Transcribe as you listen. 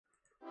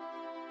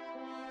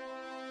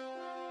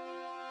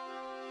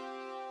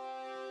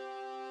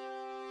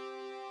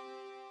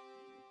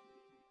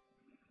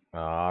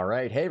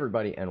Alright, hey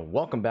everybody, and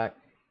welcome back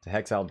to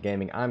Hexiled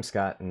Gaming. I'm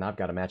Scott, and I've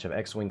got a match of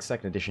X-Wing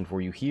 2nd Edition for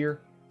you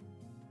here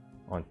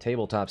on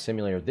Tabletop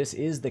Simulator. This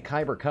is the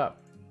Kyber Cup.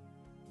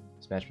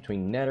 It's a match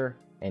between Netter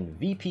and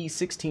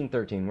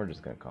VP1613. We're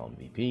just going to call him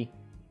VP.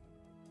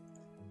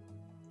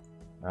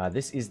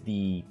 This is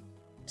the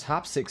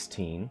top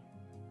 16,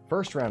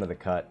 first round of the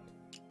cut.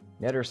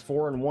 Netter's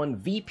 4-1.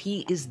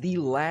 VP is the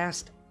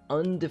last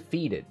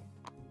undefeated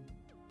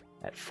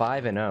at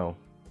 5-0.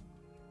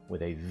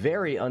 With a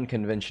very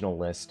unconventional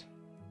list.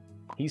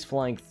 He's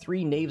flying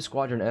 3 Knave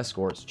Squadron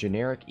Escorts,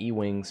 generic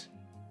E-Wings,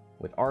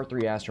 with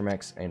R3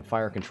 astromechs and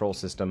fire control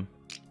system.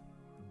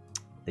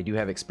 They do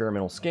have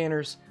experimental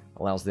scanners,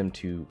 allows them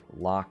to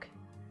lock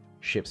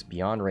ships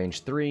beyond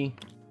range 3.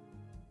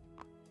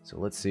 So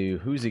let's see,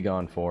 who's he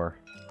gone for?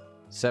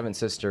 Seven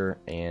Sister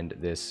and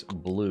this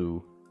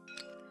blue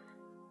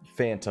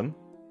Phantom.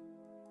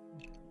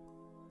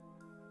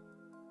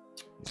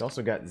 He's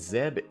also got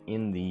Zeb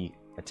in the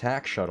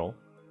attack shuttle.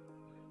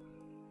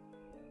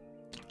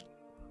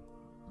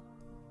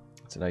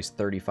 It's a nice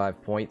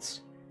 35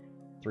 points.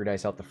 3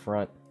 dice out the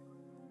front,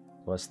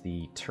 plus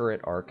the turret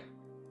arc,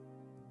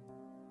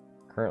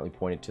 currently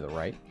pointed to the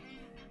right.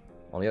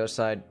 On the other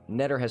side,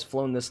 Netter has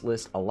flown this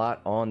list a lot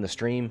on the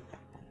stream,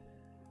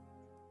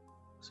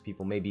 so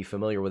people may be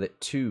familiar with it.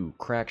 2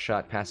 crack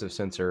shot passive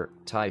sensor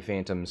TIE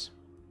Phantoms,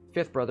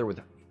 5th brother with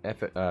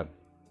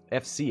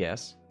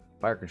FCS,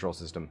 fire control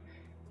system,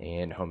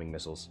 and homing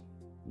missiles.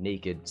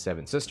 Naked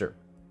Seven Sister.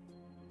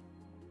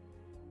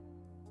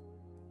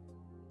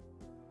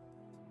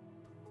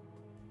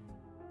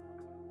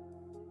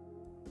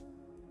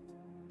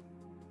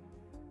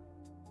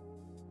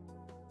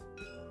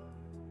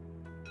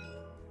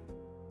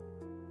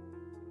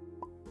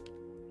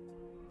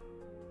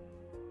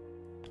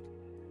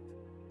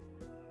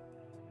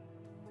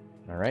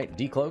 Alright,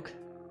 decloak.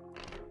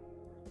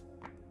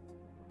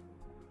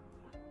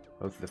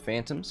 Both of the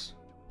Phantoms.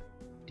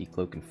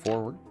 Decloaking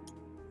forward.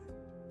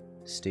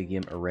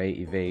 Stygium array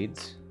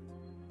evades.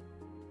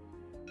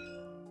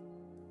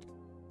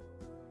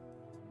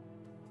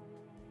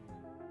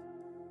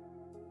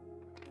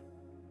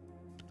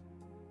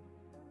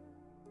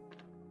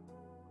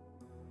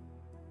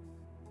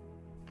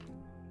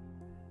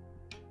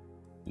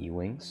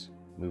 E-Wings.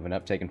 Moving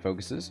up, taking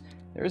focuses.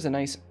 There is a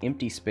nice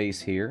empty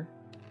space here.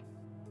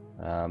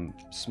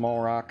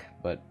 Small rock,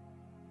 but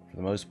for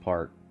the most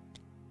part,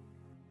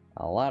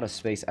 a lot of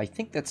space. I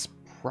think that's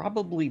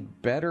probably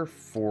better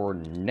for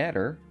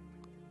Netter,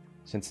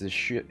 since his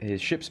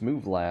ships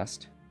move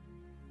last.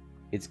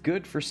 It's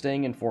good for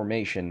staying in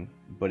formation,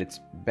 but it's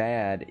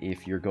bad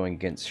if you're going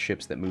against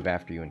ships that move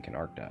after you and can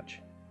arc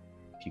dodge.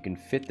 If you can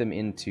fit them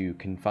into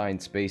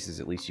confined spaces,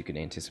 at least you can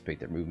anticipate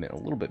their movement a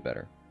little bit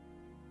better.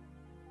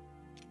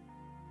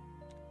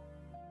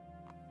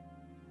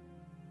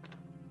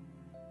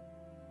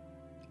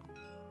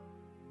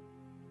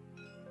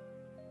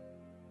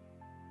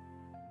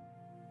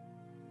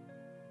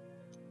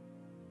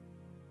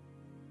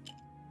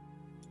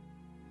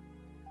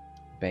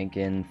 Bank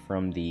in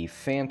from the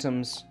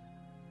Phantoms.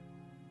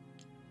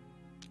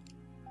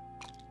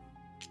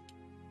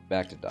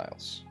 Back to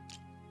dials.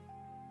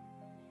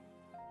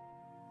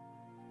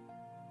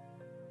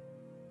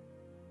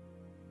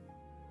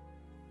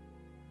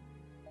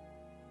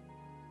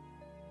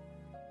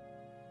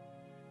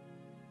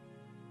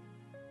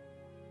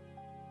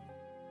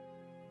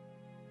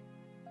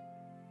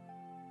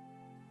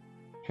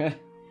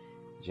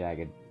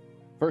 Jagged.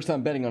 First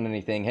time betting on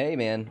anything. Hey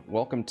man,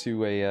 welcome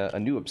to a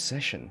new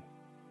obsession.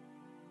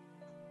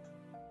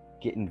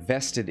 Get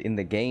invested in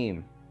the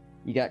game.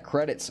 You got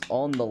credits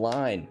on the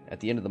line at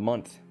the end of the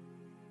month.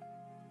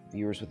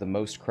 Viewers with the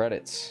most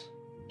credits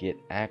get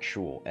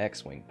actual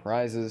X-Wing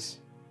prizes.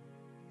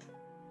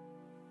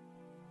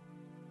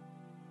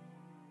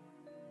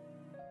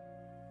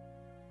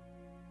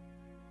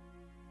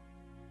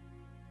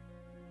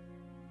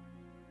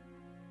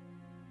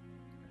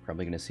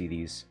 Probably going to see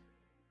these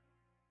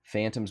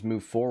Phantoms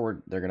move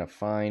forward. They're going to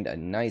find a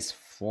nice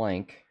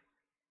flank.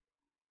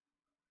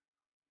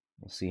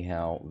 We'll see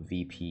how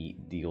VP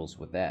deals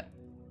with that.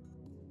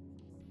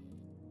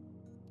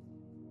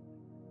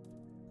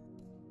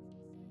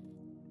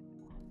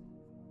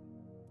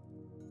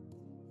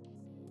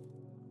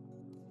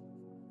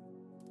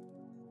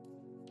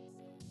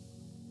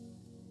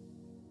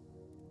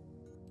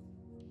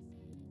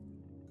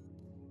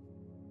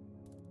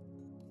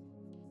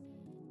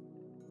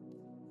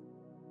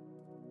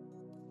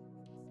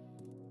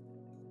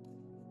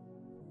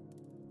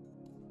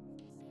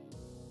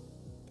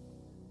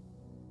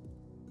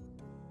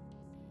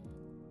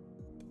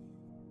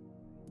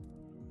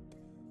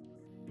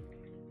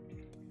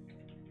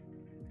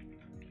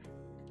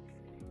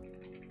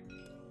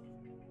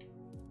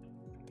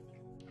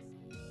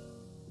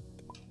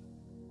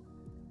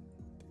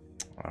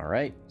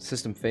 Alright,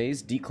 system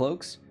phase,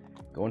 decloaks,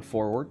 going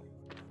forward.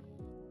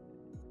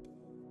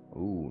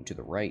 Ooh, to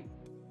the right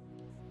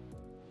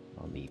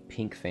on the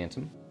pink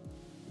Phantom.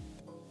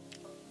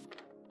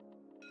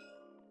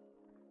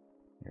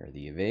 There are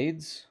the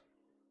evades.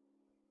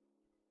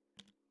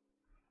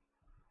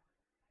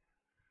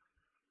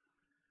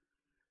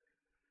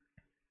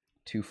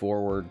 2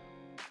 forward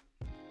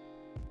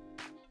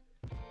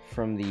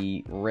from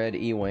the red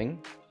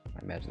E-wing.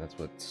 I imagine that's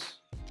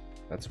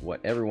what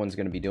everyone's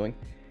going to be doing.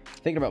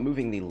 Thinking about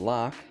moving the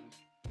lock.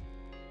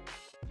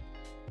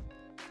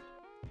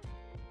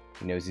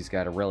 He knows he's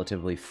got a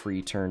relatively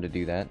free turn to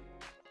do that.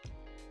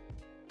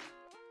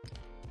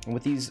 And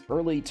with these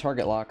early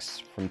target locks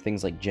from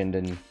things like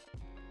Jindin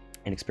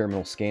and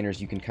experimental scanners,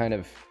 you can kind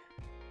of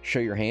show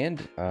your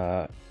hand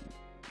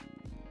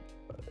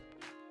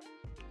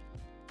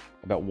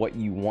about what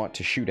you want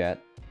to shoot at.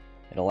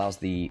 It allows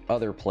the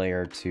other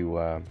player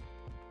to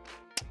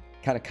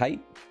kind of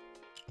kite,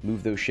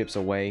 move those ships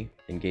away,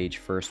 engage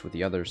first with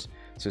the others.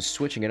 So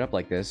switching it up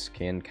like this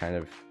can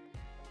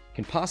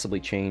possibly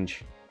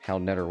change how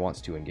Netter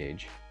wants to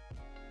engage.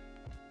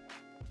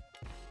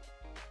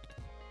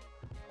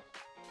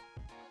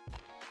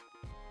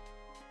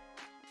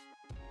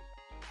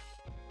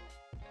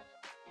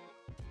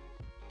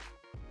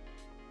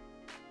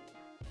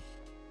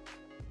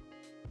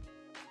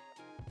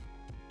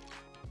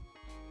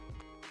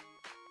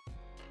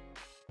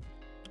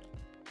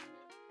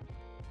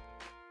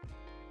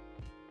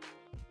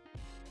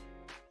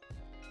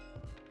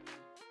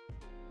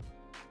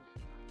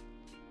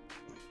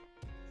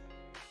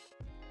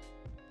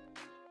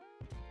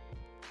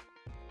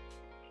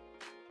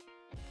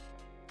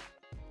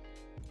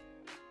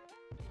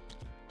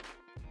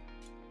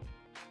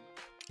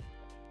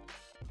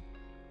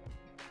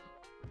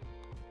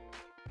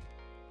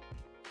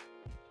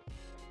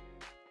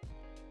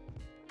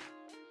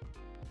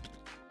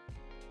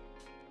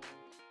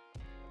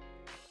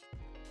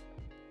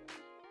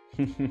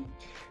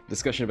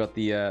 Discussion about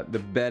the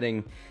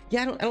betting.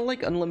 Yeah, I don't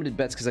like unlimited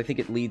bets because I think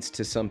it leads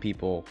to some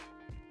people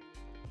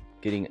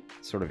getting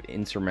sort of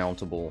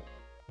insurmountable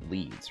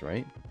leads,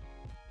 right?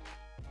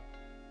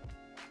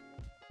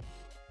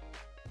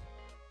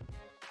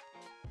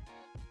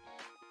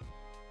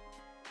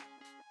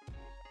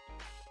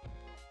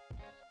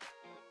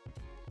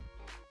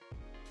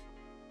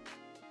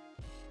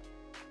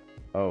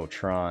 Oh,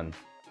 Tron.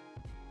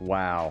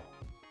 Wow.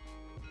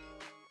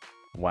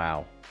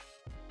 Wow.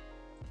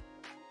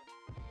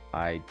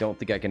 I don't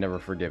think I can ever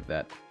forgive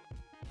that.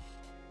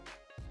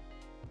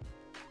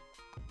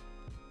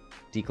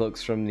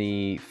 Decloaks from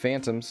the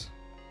Phantoms.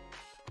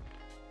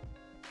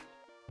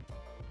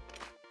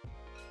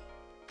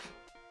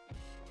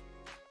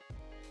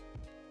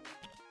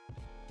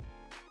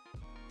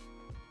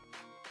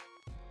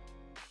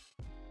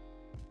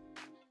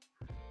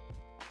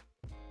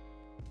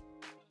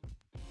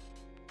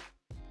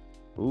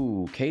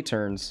 Ooh,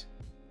 K-turns.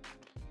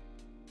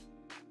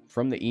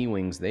 From the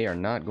E-wings, they are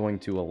not going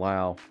to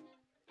allow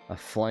a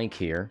flank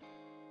here.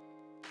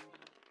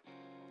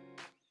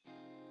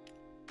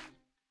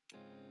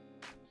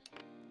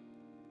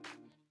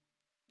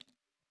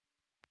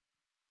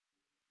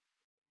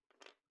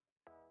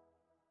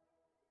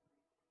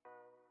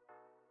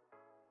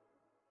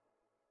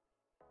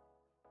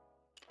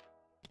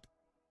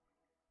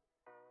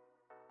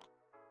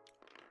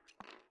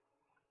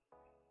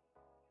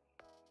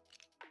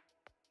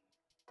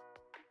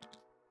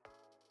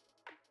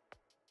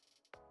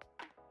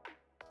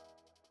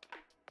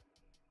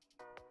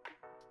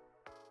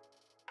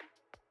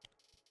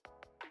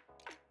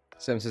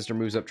 Seven Sister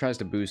moves up, tries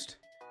to boost.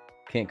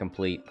 Can't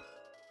complete.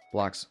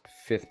 Blocks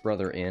fifth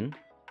brother in.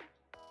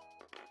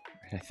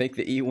 I think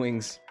the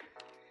E-wings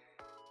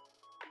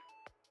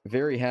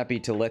very happy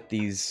to let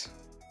these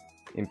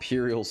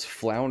Imperials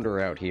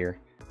flounder out here.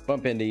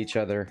 Bump into each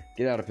other,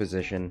 get out of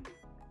position.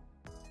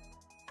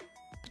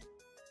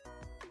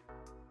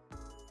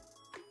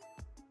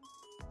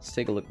 Let's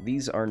take a look.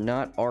 These are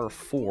not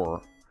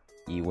R4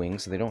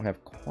 E-wings, so they don't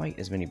have quite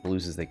as many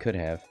blues as they could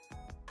have.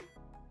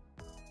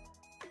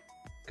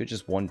 Could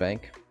just one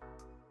bank.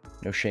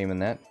 No shame in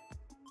that.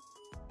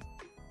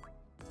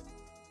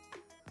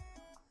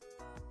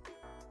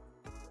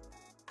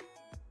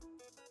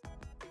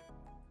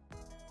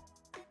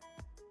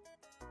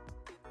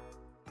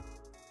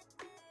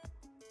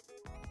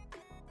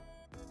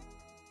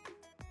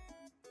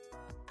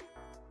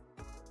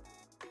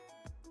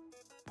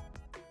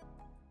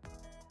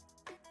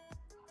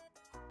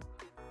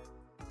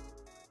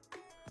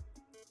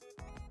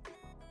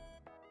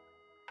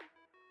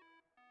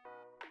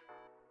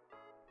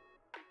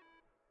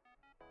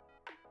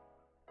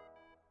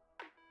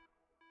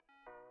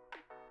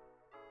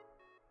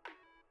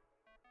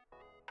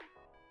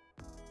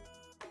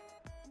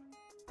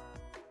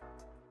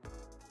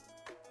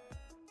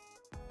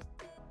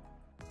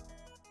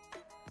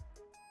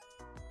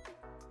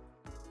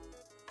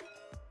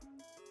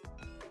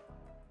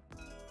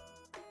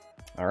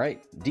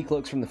 Alright,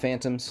 decloaks from the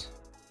Phantoms.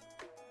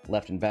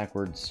 Left and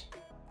backwards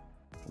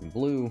from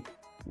blue.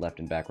 Left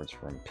and backwards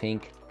from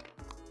pink.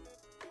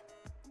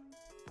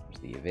 There's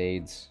the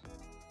evades.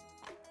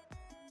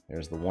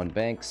 There's the one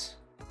banks.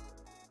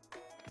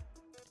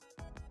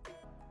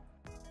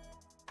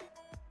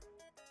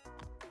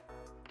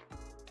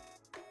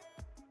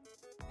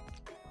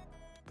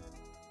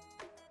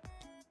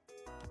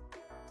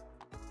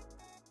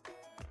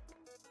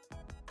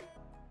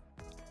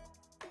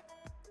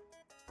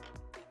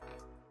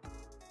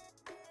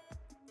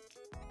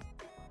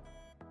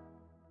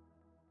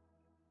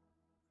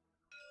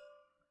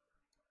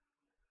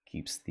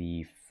 Keeps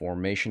the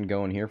formation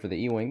going here for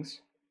the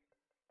E-Wings.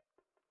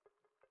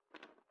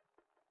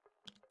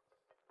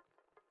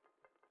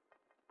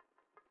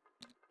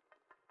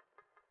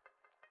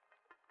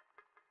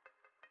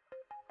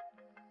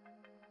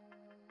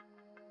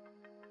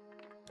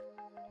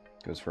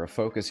 Goes for a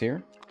focus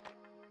here.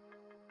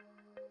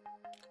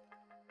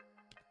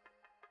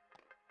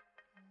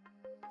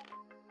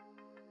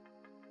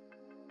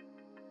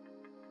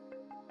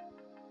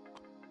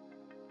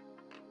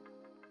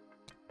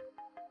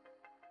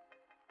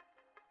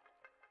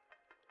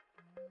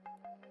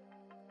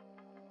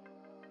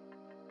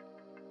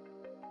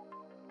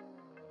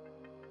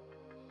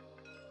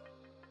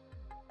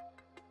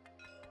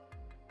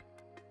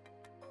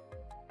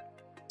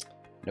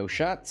 No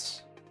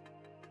shots.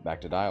 Back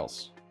to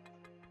dials.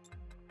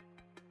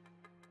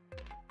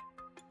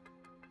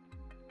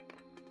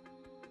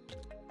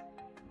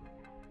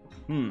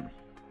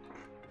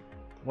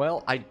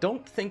 Well, I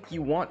don't think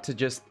you want to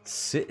just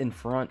sit in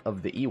front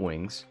of the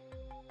E-Wings.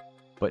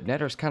 But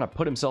Netter's kind of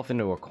put himself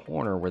into a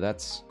corner where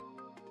that's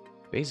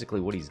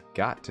basically what he's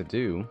got to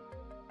do.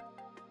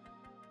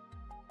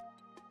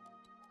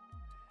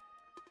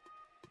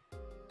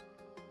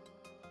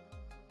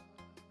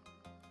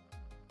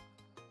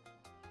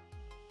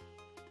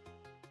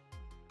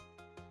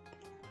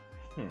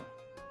 I'm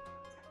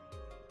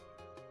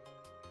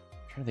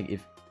trying to think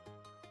if...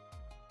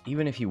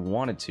 Even if he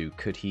wanted to,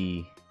 could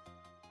he...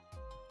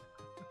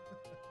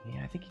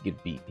 Yeah, I think he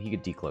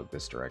could decloak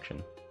this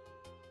direction.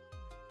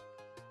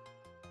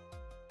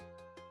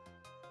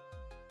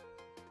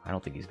 I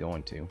don't think he's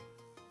going to.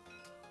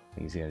 I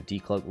think he's going to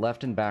decloak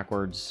left and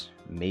backwards,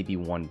 maybe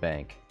one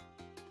bank.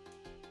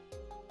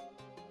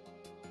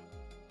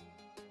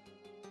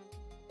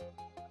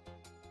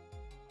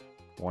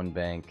 One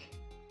bank,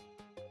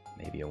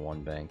 maybe a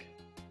one bank.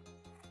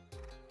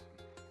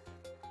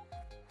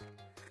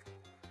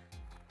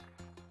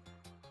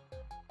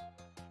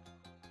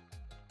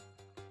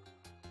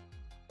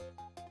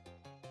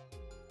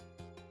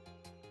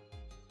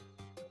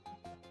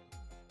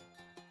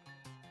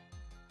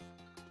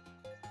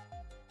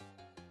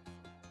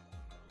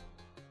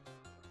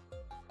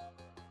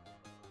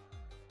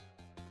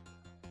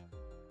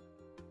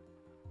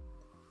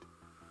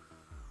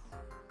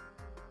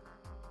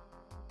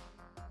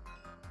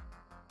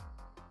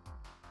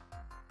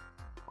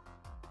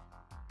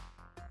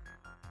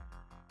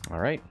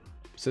 Alright,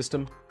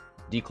 system,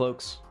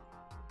 decloaks.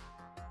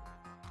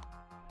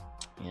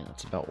 Yeah,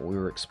 that's about what we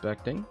were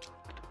expecting.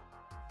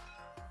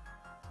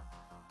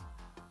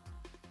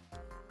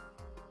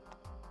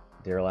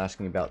 Daryl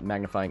asking about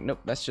magnifying. Nope,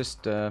 that's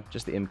just the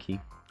M key.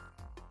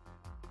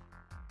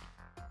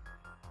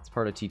 It's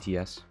part of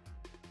TTS.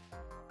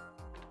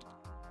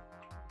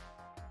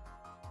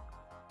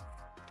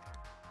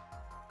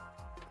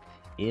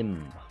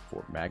 M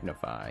for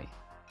magnify.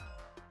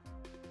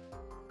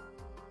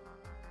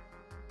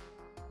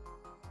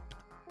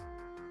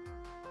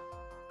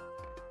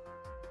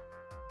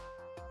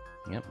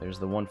 Yep, there's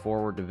the one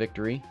forward to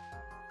victory.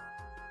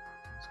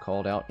 It's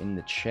called out in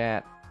the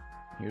chat.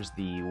 Here's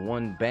the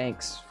one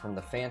banks from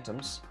the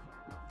Phantoms.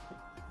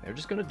 They're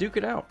just going to duke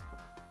it out.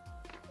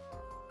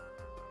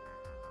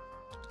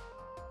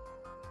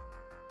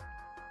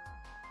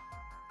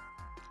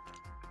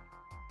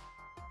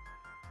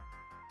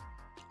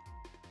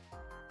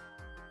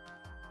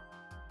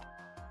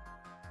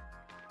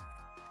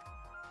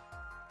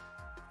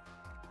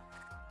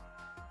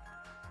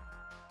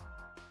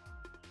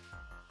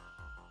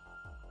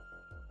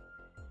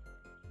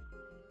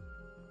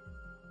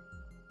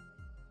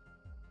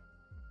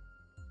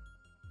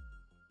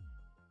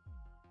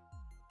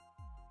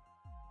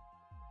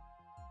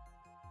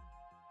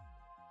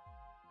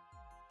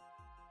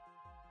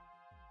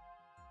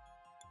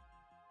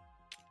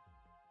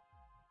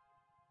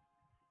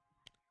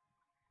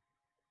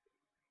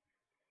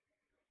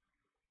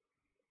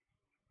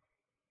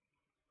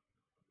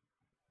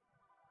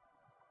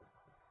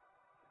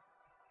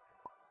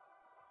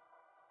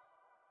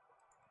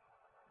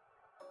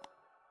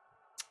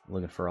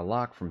 Looking for a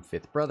lock from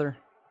Fifth Brother.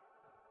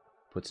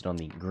 Puts it on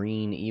the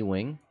green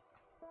E-Wing.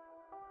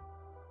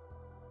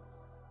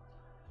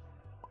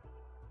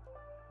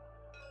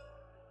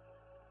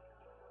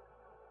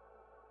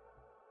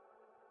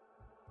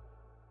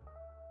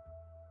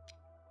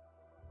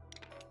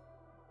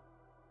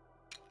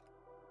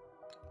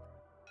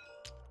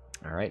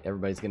 Alright,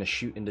 everybody's going to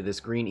shoot into this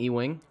green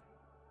E-Wing.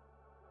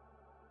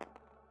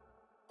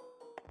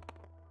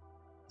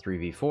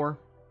 3v4.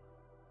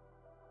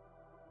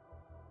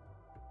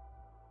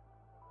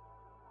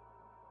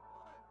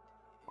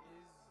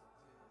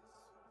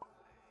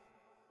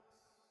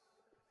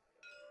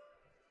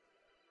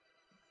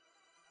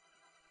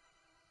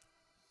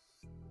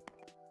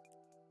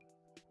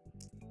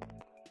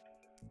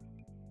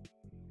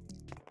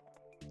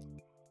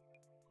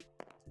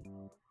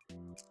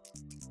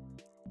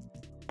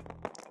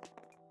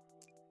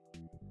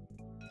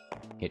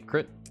 Hit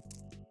crit.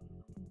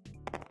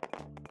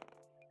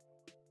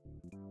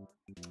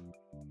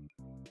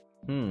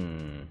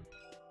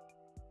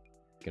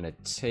 Gonna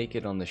take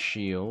it on the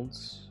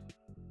shields.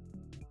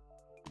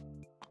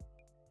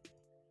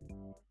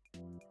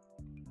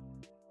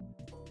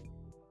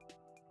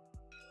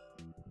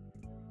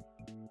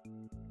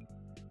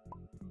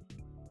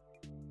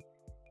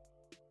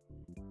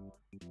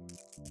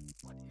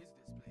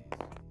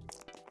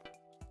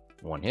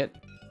 One hit.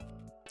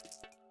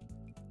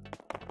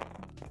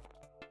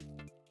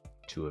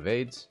 Two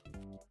evades.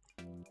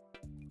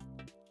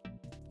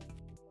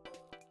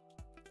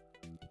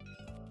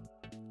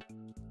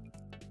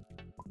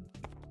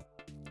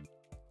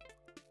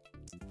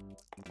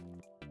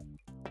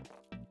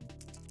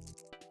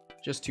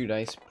 Just 2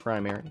 dice,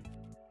 primary.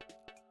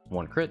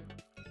 1 crit.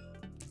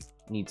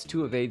 Needs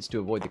 2 evades to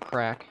avoid the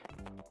crack.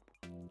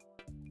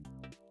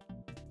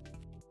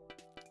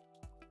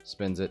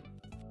 Spins it.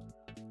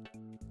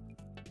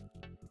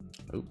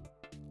 Oop.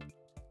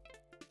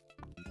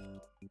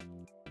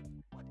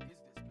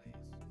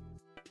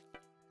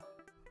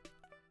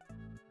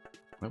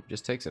 Nope,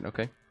 just takes it.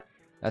 Okay.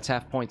 That's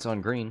half points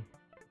on green.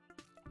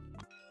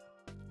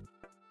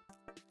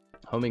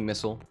 Homing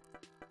missile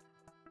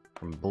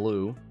from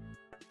blue.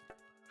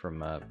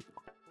 From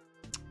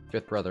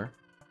Fifth Brother.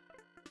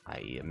 I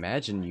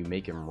imagine you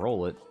make him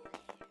roll it.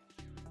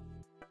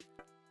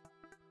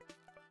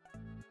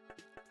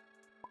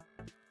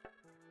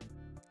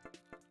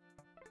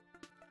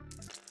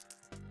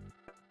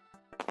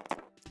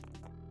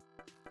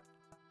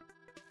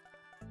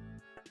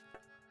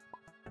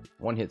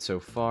 One hit so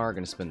far.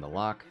 Gonna spin the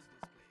lock.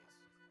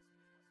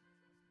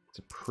 It's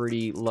a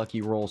pretty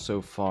lucky roll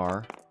so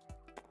far.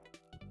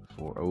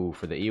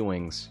 For the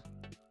E-Wings.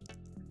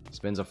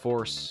 Spins a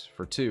force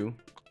for 2.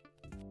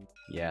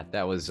 Yeah,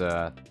 that was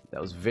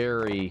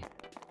very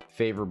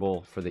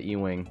favorable for the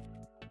E-Wing.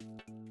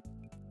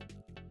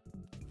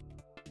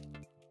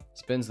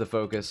 Spins the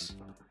focus.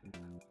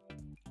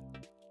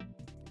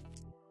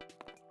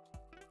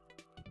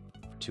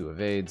 2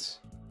 evades.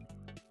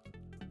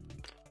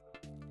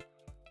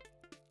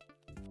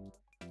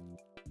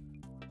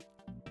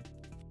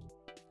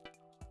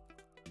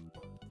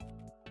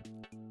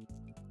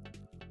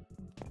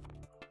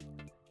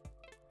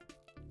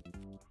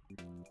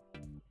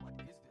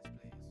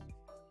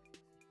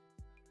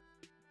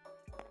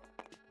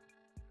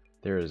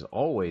 There is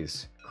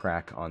always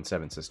crack on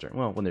 7 Sister.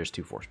 Well, when there's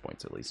 2 force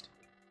points at least.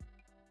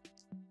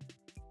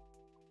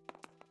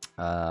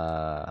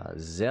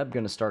 Zeb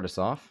gonna start us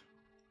off.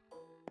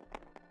 Looks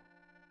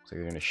like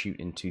they're gonna shoot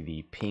into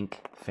the pink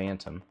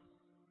Phantom.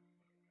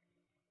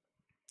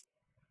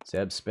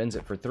 Zeb spins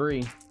it for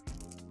 3.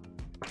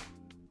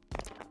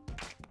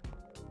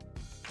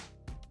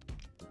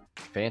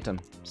 Phantom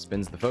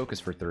spins the focus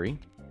for 3.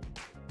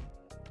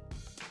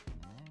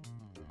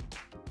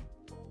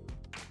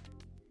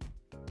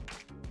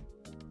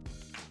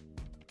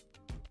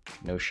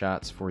 No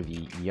shots for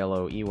the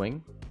yellow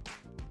E-Wing.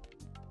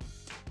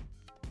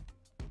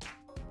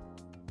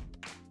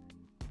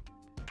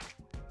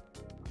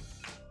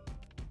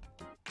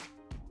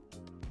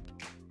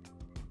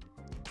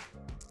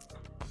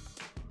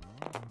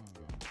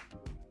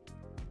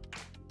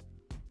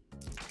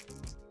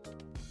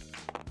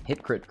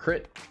 Hit, crit,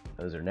 crit.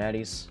 Those are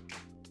natties.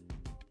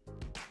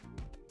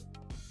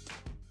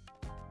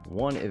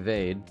 1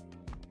 evade.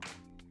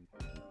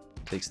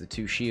 Takes the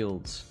 2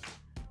 shields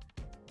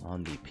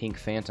on the pink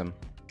Phantom.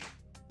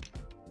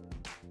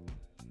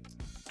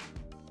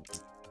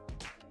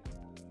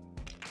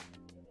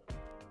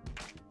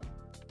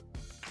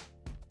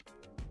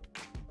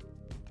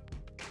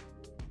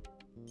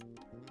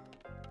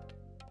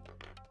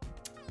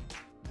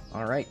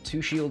 Alright,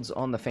 2 shields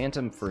on the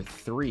Phantom for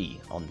 3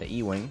 on the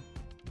E-Wing.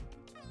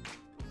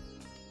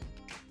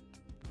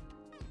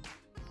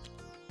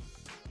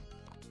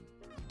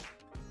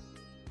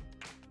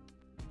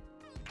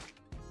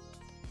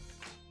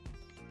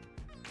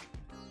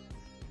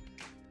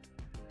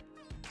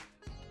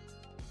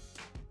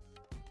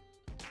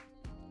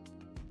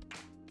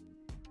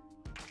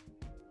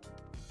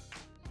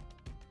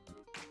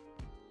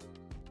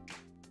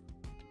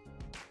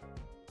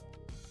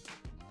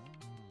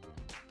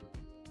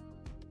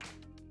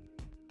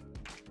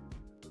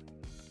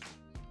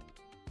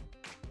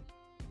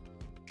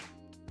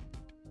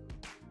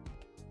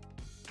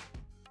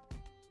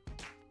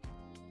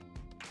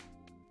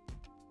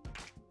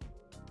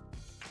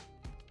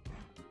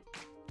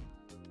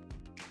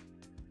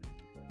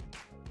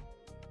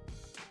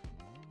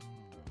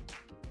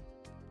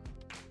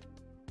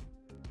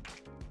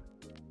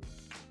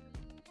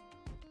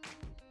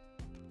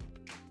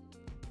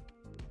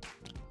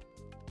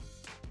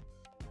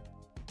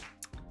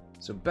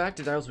 So back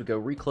to dials we go.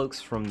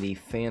 Recloaks from the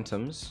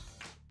Phantoms.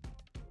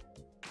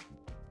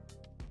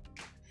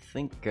 I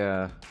think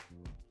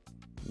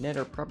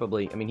Netter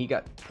probably... I mean, he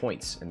got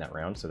points in that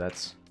round, so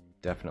that's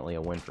definitely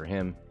a win for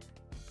him.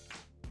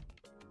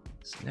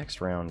 This next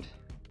round,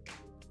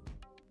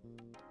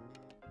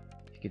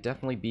 he could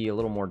definitely be a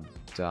little more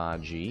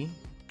dodgy.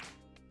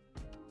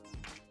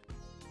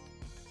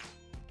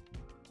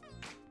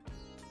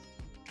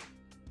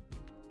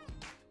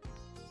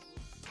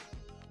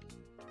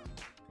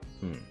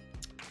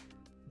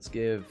 Let's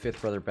give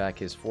Fifth Brother back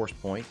his force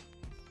point.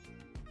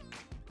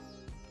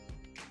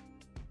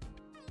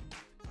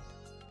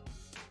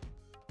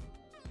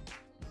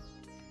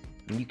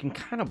 And you can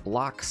kind of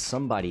block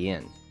somebody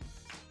in.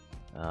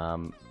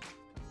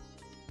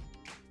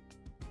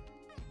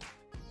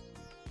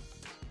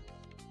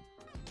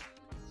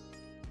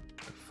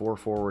 4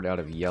 forward out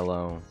of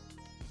yellow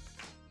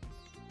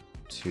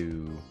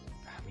to...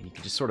 I mean, you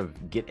can just sort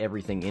of get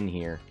everything in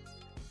here.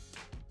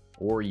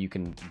 Or you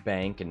can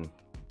bank and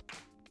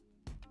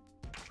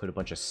put a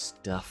bunch of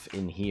stuff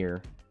in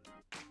here.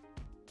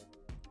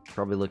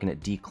 Probably looking at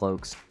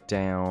decloaks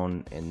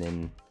down, and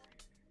then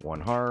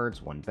 1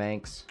 hards, 1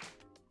 banks.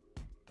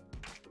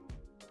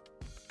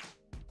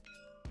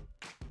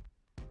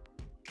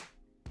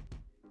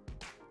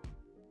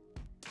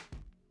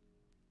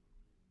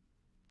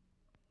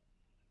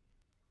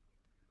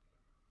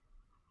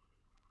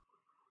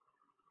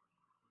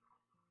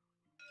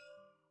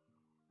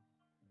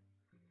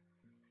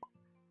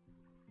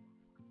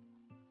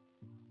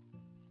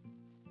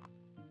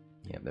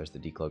 Yeah, there's the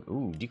decloak.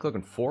 Ooh,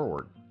 decloaking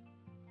forward.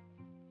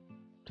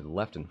 To the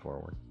left and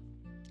forward.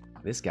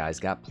 This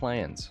guy's got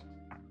plans.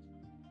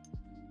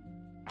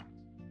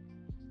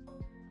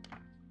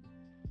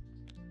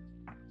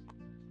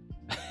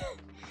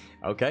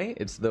 Okay,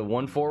 it's the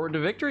 1 forward to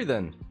victory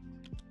then.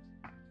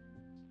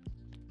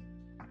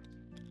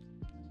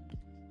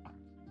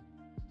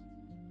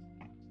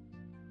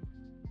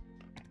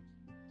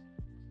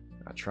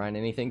 Not trying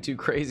anything too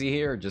crazy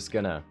here, just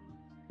gonna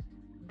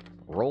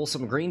roll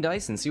some green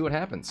dice and see what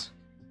happens.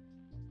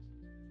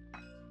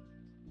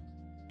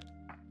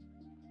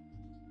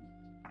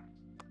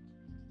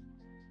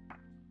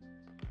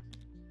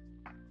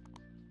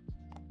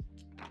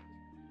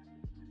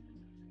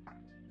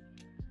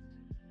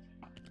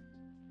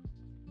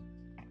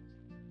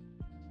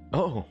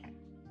 Oh!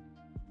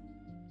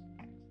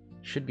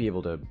 Should be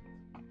able to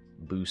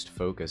boost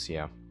focus,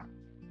 yeah.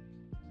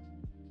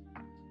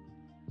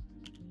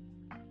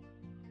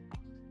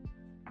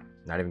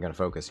 Not even gonna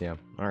focus, yeah.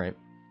 Alright.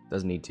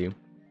 Doesn't need to.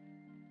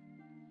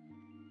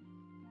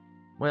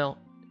 Well,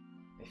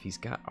 if he's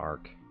got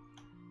arc,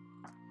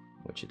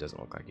 which it doesn't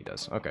look like he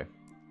does. Okay.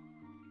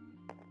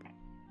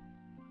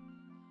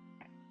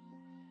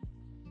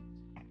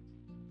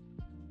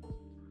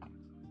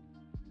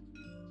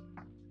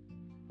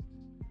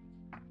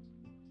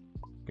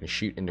 Gonna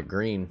shoot into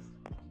green.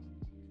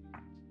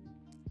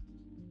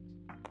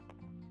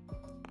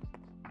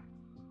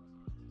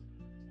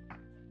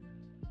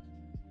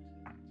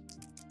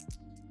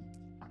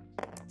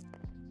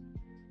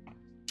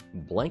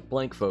 Blank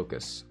blank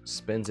focus.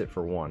 Spends it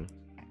for 1.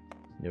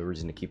 No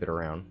reason to keep it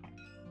around.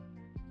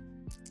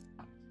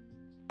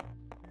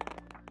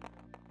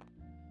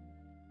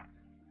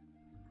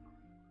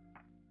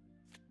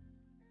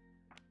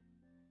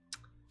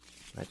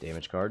 That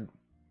damage card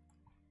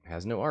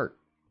has no art.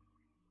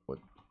 What?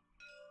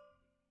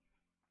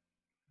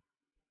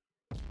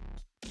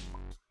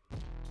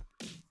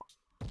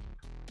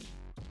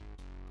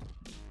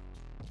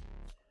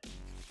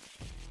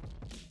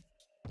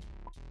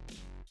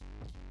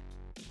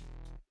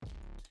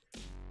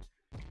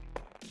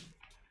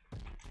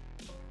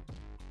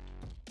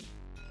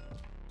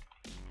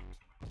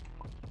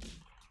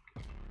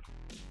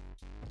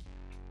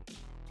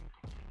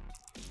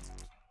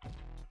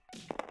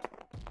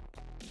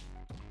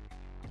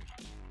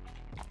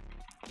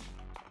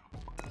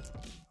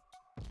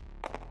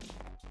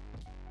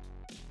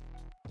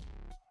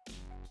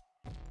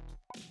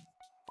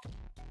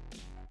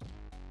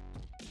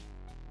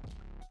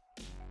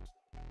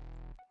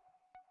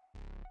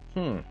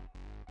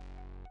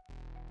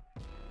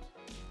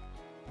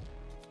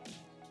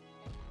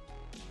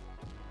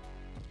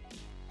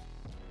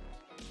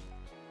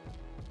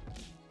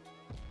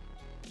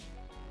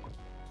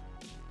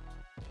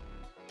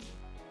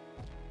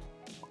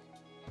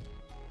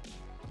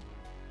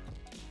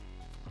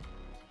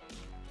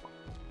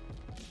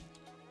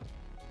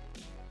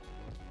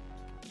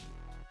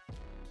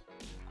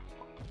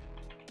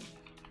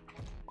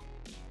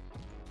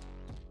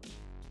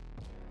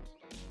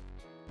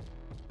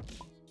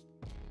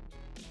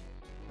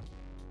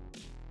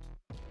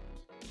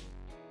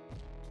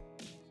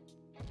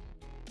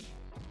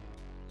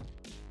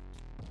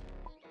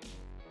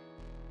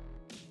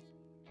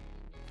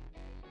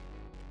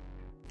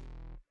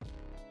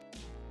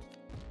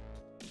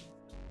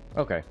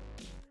 Okay.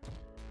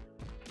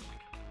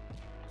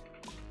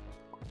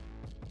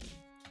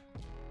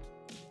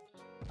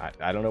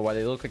 I don't know why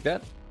they look like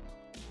that.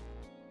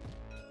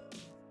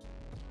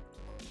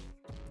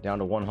 Down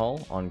to 1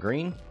 hull on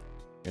green.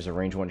 There's a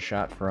range 1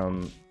 shot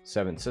from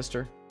 7th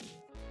Sister.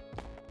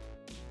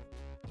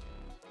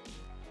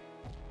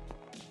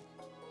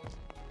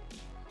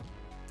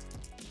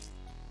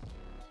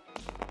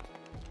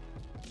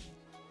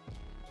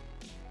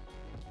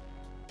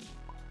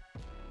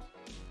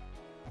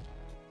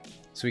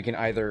 So he can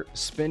either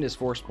spend his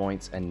force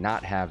points and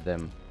not have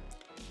them.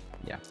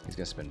 Yeah, he's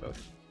going to spend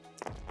both.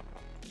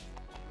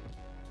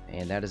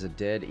 And that is a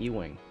dead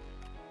E-Wing.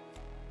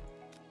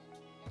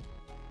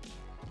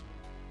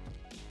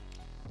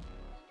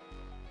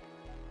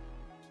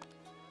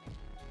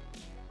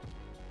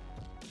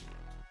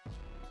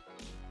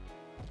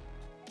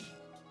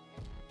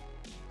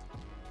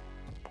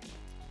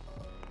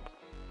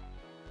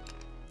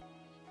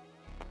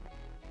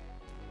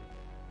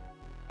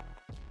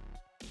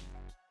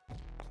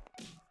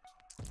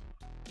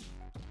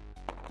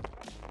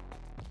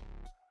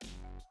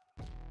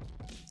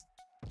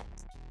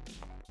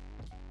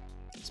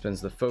 Spends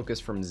the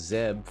focus from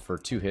Zeb for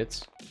 2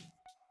 hits.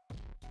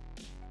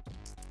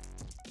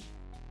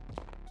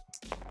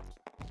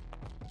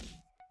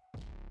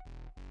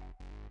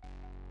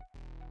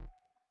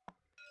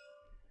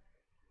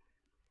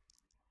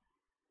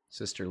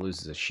 Sister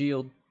loses a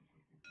shield.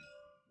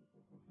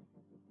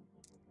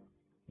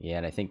 Yeah,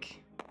 and I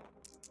think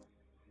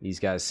these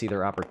guys see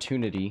their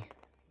opportunity.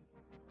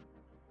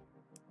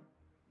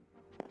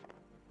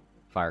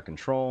 Fire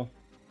control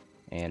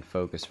and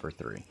focus for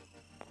 3.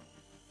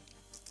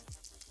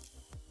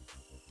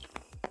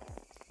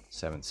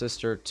 7th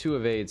sister, 2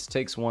 evades,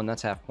 takes 1.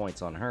 That's half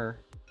points on her.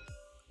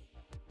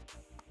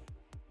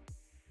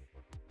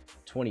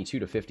 22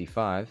 to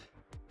 55.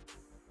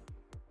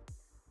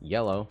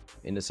 Yellow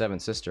into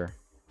 7th sister.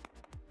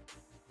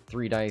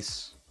 3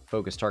 dice,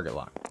 focus target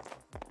lock.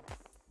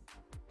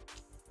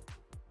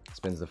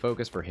 Spins the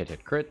focus for hit,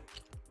 hit, crit.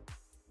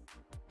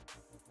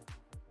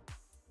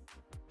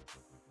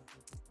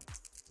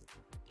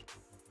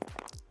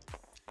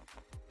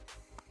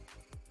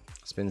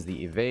 Spins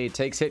the evade,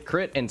 takes hit,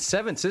 crit, and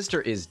 7th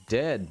sister is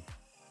dead.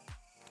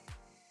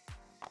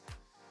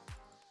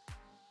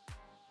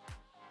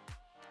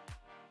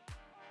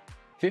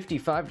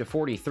 $55 to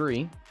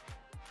 $43.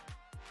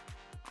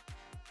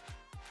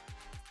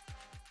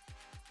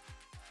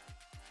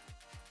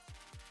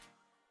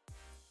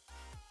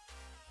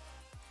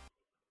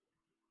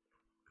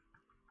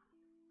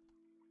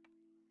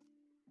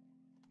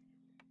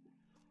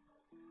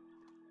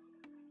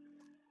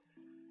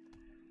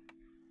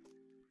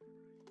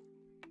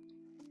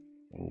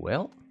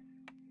 Well,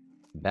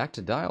 back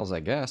to dials,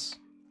 I guess.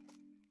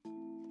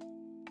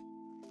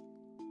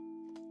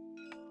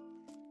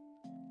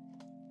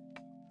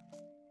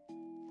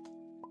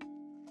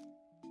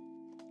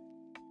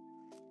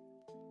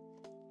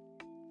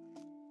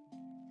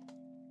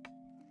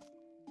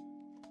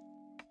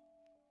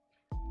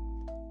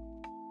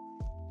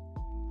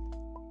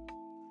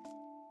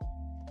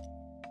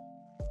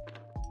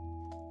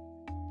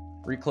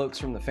 Recloaks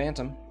from the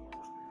Phantom.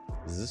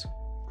 Zzz.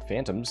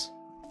 Phantoms.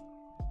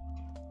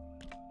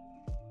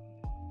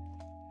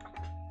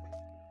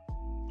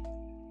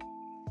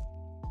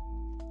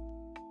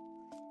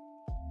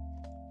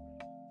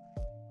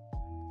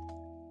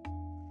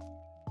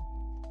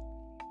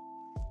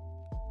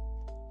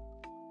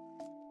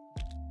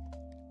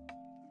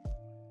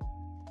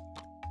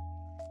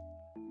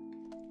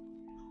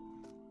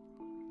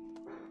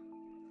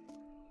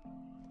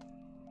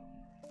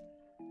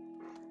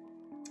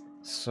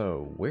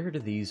 So, where do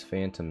these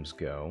Phantoms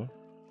go?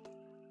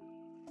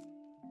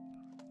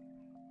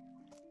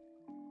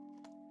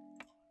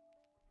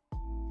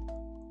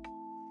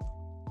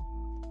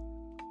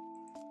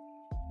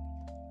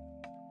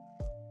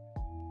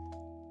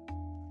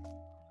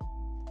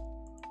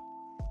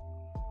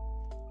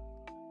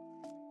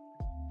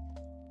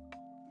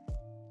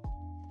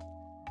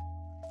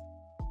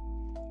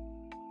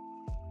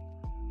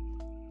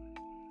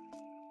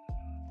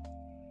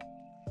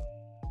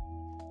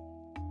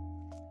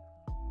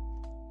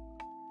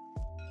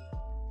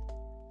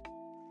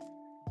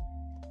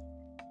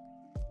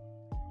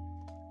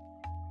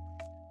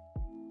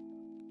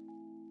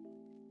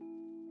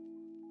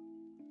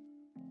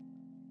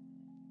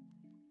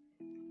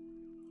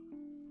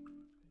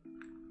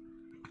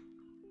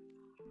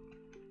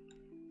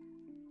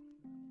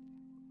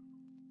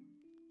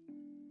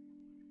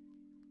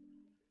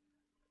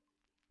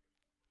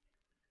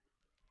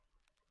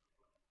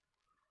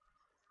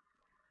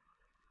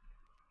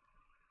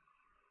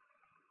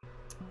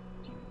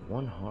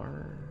 One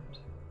hard.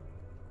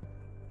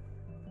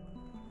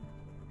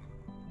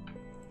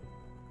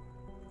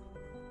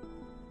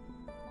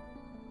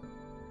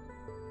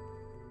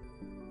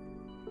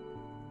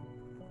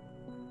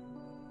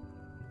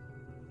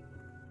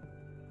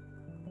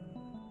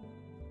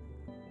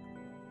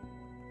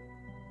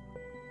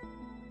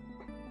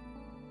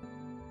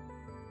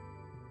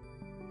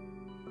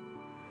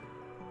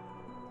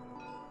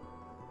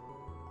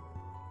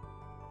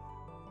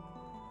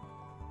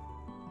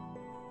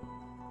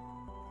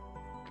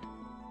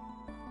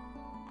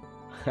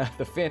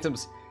 The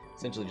Phantoms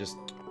essentially just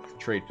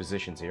trade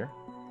positions here.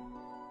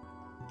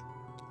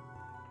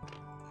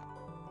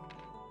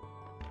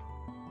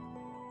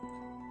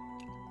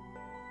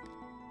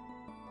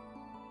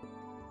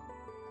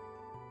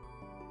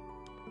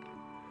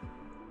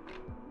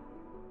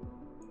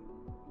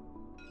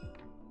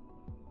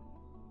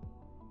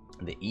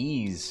 The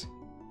ease.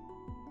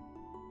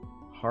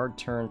 Hard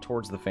turn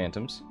towards the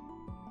Phantoms.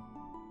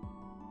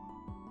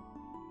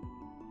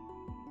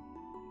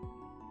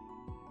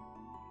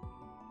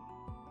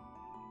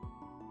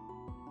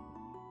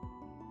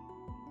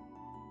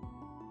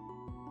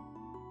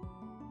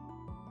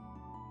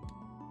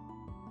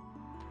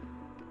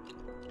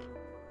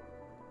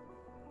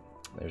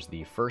 There's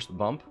the first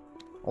bump.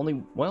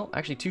 Only, well,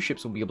 actually 2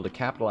 ships will be able to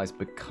capitalize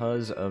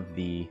because of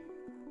the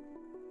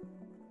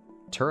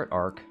turret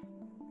arc.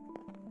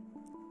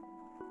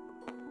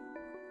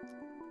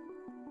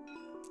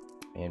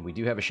 And we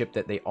do have a ship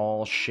that they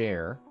all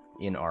share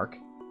in arc.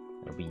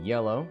 It'll be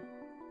yellow.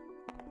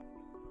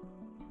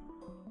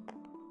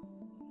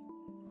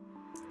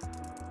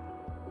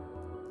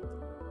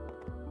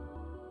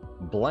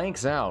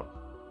 blanks out.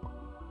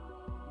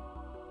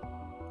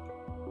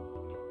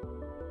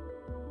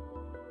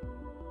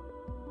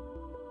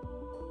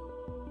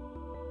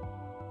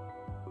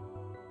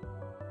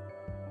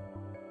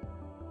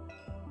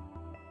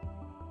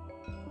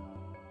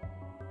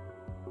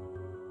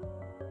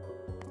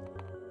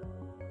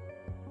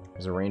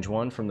 There's a range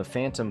 1 from the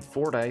Phantom,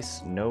 4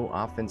 dice, no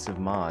offensive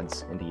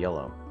mods into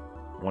yellow.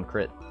 1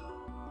 crit.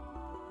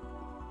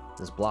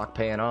 This block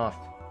paying off.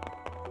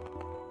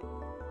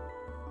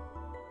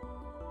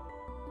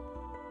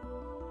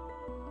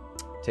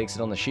 Takes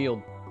it on the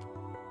shield.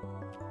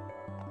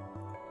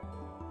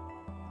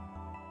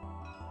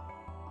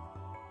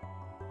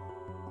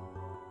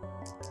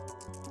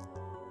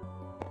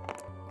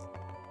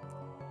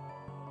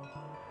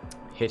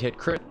 Hit, hit,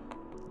 crit.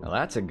 Now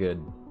that's a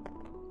good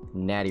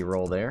natty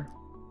roll there.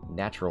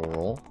 Natural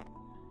roll.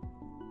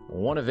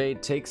 1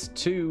 evade takes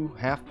 2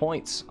 half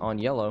points on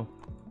yellow.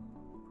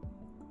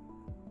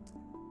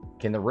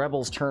 Can the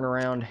rebels turn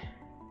around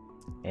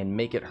and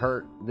make it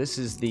hurt? This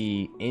is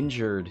the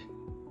injured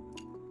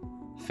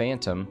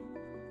Phantom.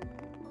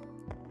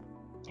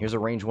 Here's a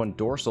range 1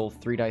 dorsal,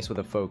 3 dice with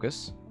a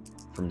focus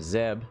from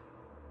Zeb.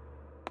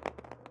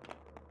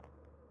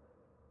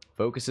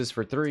 Focuses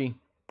for 3.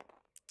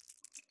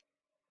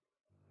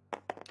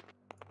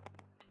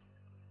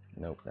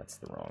 Nope, that's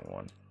the wrong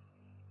one.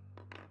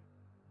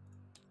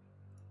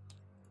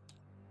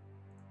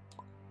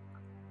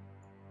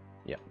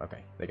 Yep,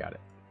 okay, they got it.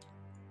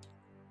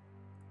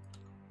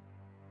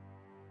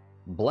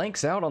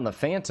 Blanks out on the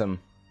Phantom.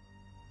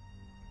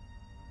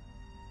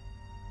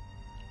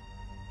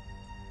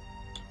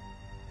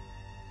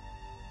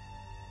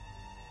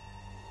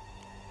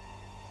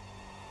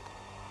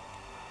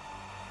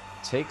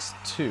 Takes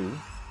 2.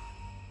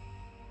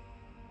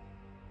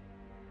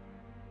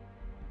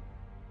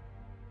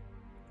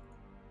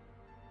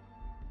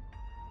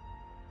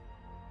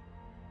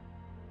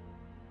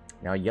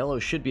 Now yellow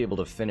should be able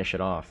to finish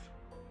it off.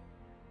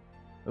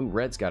 Ooh,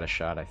 red's got a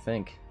shot, I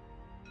think.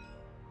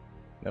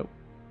 Nope.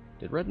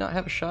 Did red not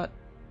have a shot?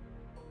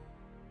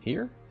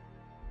 Here?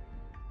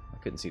 I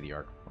couldn't see the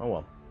arc. Oh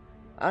well.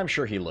 I'm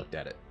sure he looked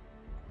at it.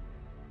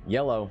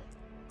 Yellow.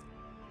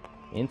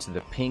 Into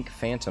the pink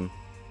Phantom.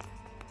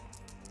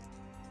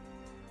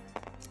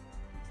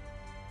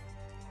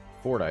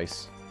 4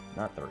 dice,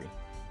 not 3.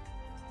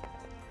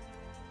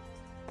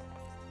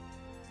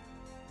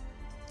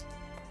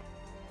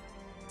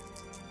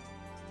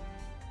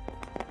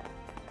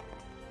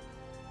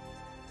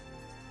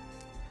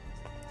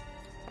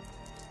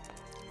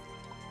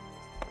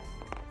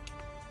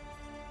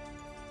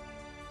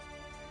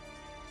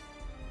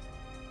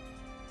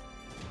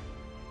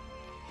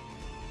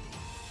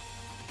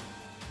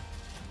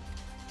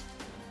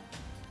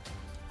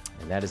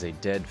 And that is a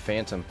dead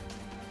Phantom.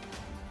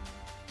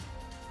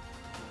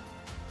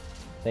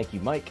 Thank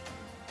you, Mike,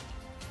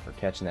 for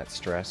catching that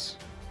stress.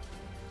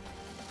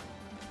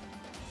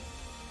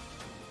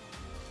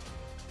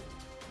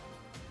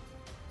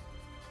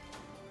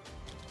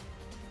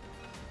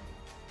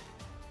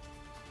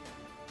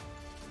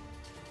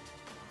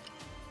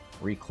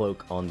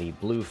 Recloak on the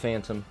blue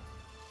Phantom.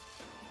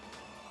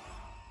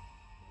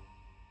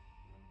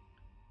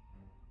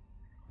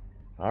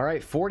 All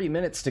right, 40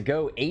 minutes to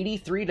go,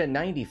 83 to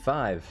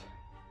 95.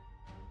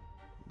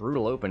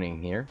 Brutal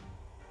opening here.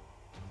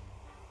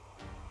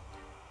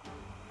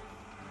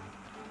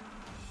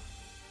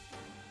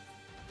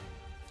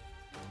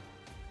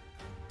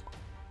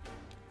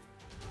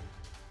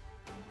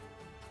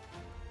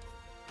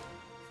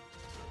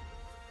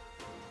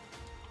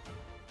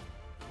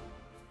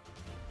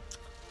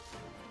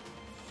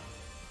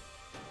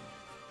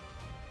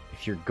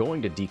 If you're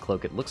going to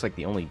decloak, it looks like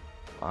the only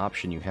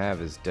option you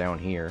have is down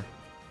here.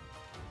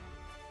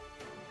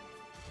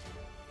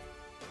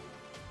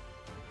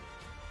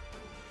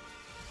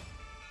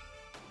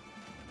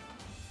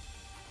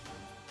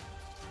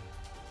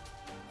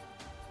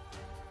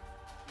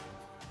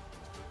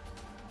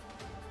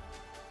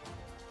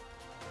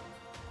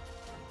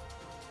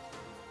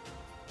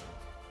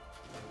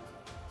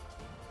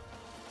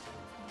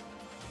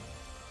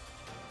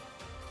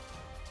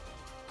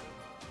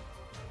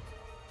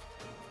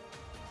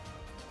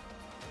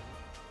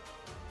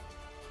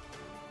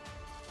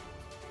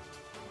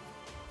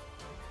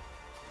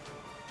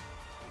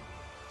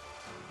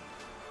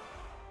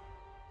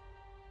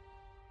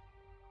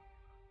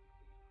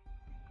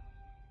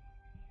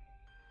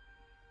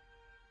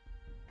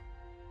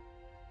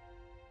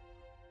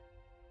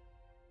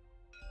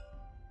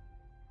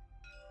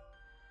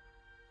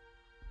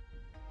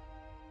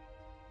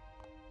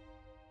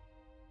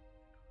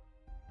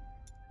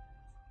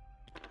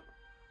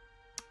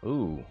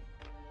 Ooh.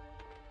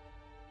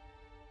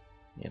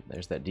 Yep,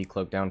 there's that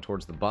decloak down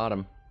towards the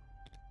bottom.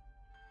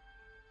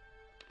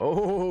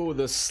 Oh,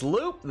 the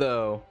sloop,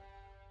 though.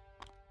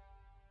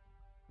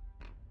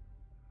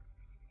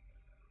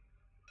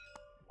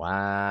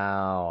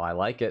 Wow, I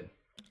like it.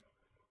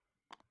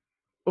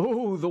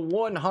 Ooh, the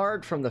one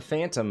hard from the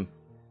Phantom.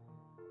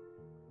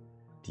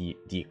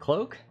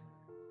 Decloak?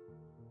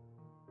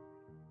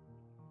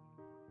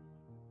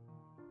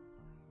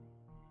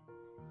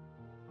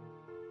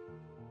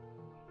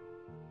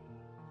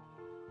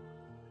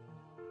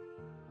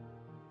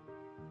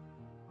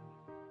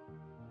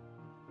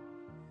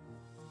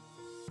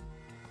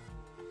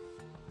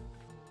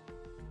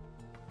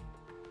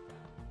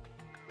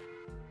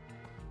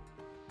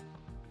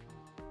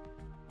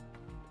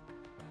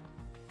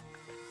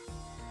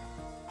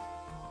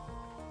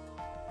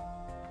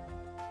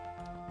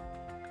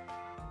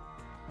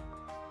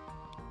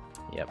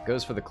 Yep,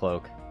 goes for the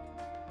cloak.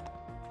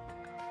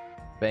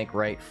 Bank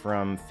right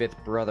from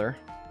Fifth Brother.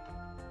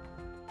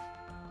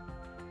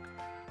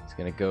 He's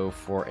gonna go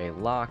for a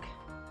lock.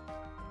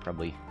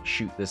 Probably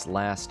shoot this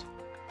last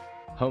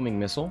homing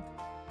missile.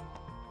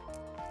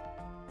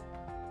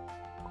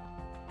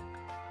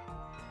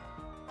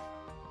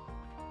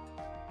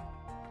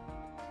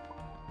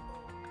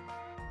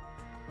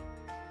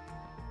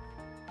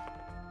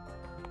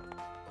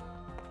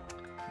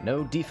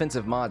 No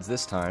defensive mods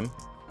this time.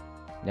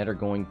 Net are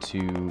going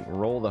to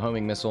roll the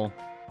homing missile.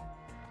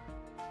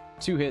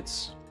 2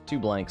 hits, 2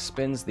 blanks,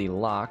 spins the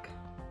lock.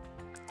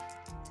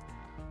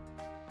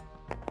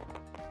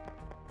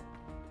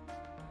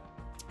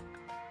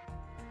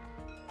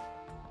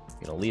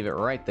 Gonna leave it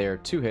right there.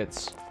 2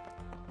 hits.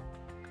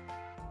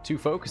 2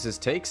 focuses,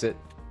 takes it.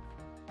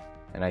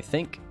 And I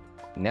think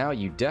now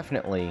you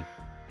definitely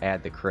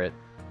add the crit.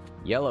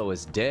 Yellow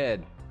is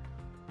dead.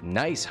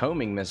 Nice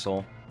homing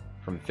missile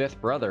from Fifth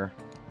Brother.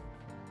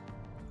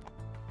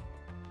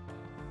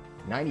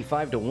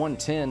 95 to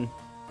 110.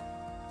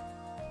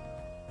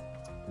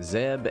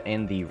 Zeb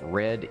and the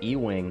red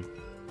E-Wing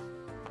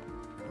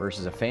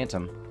versus a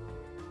Phantom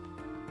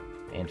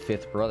and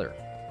Fifth Brother.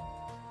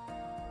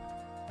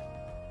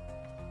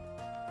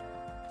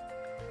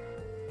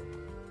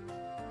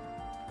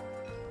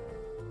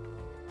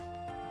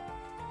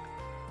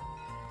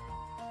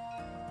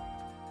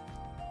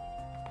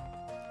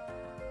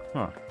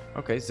 Huh.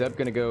 Okay, Zeb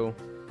gonna go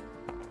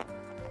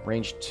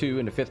range 2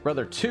 into Fifth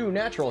Brother. 2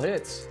 natural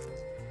hits.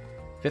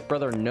 Fifth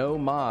Brother, no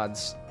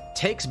mods.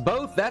 Takes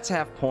both. That's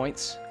half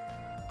points.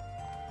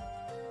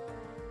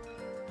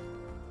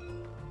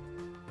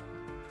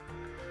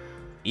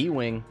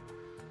 E-Wing.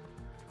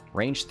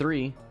 Range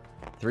 3.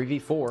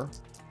 3v4.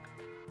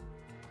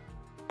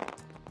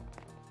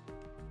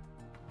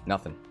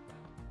 Nothing.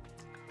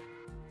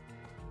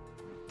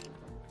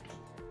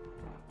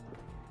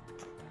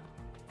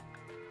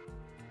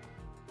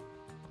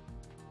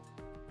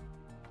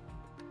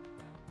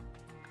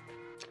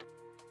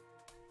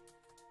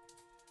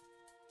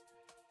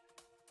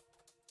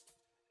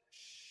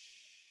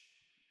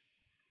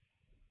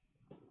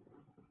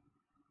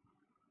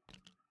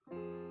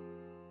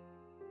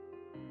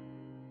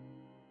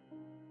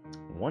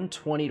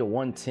 $120 to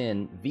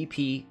 $110.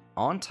 VP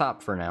on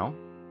top for now.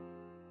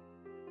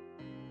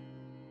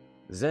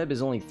 Zeb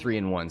is only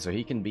 3-1, so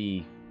he can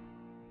be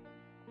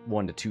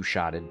 1 to 2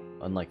 shotted,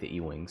 unlike the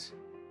E-Wings.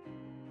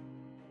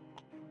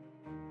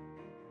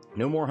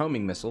 No more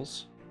homing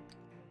missiles,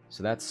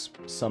 so that's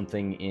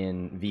something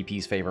in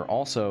VP's favor.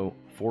 Also,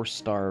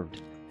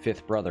 force-starved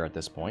Fifth Brother at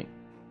this point.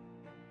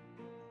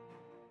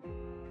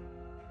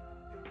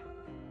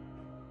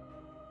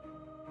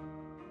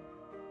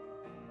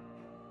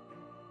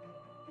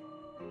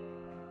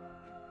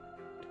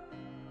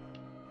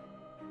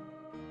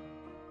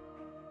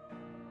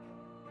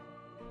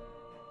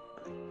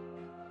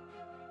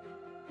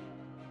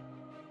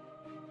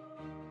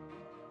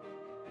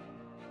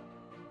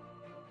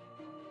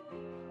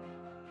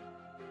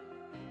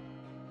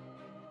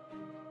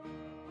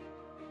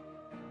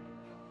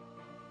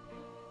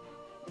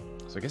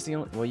 So I guess the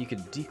only... Well, you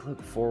could decloak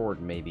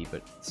forward maybe,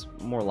 but it's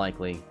more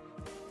likely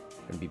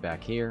going to be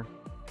back here.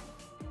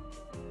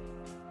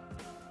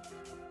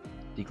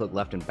 Decloak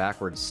left and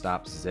backwards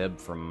stops Zeb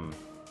from...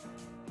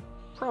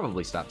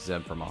 Probably stops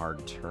Zeb from a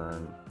hard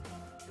turn.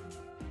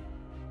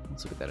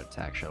 Let's look at that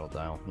attack shuttle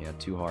dial. Yeah,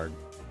 too hard.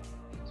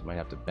 So might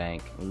have to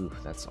bank. Ooh,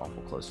 that's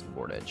awful close to the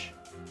board edge.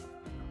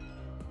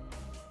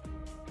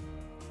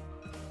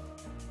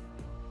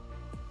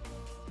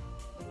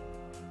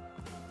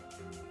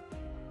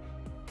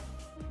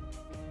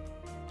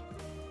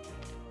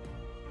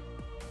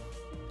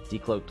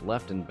 Decloaked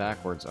left and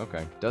backwards.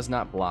 Okay. Does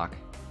not block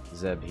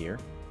Zeb here.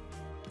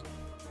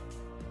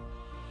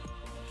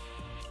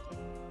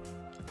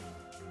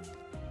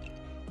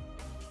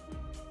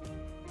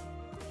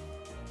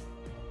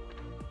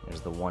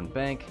 There's the 1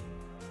 bank.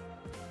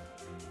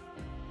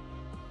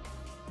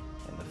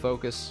 And the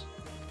focus.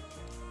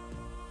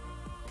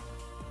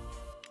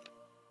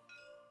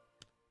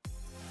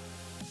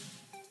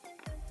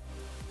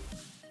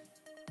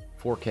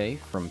 $4K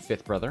from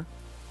Fifth Brother.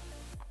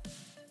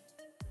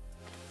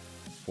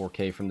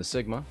 4K from the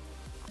Sigma.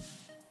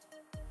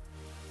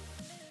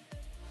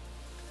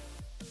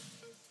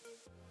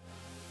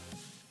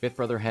 Fifth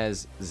Brother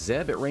has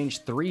Zeb at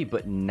range 3,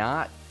 but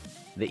not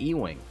the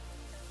E-Wing.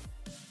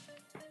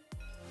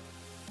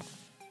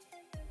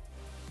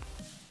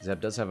 Zeb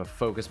does have a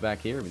focus back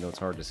here, even though it's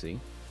hard to see.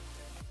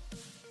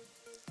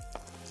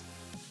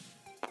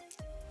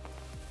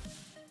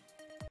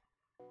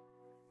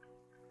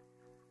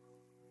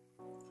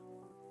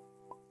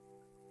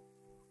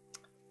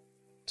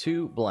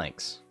 Two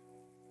blanks.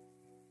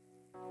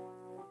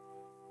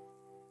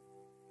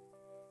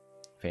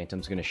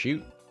 Phantom's gonna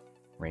shoot.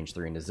 Range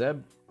 3 into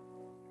Zeb.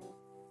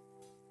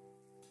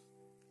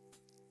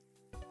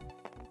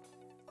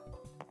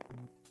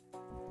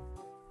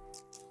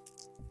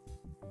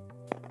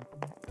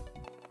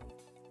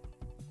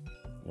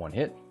 One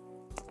hit.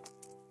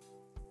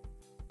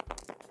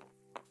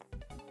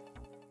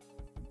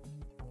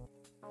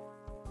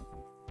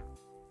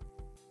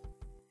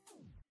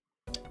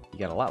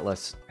 got a lot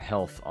less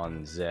health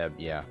on Zeb,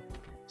 yeah.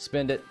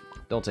 Spend it,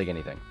 don't take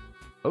anything.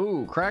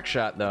 Ooh, crack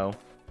shot, though.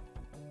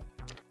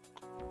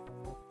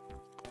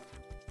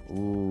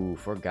 Ooh,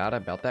 forgot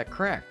about that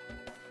crack.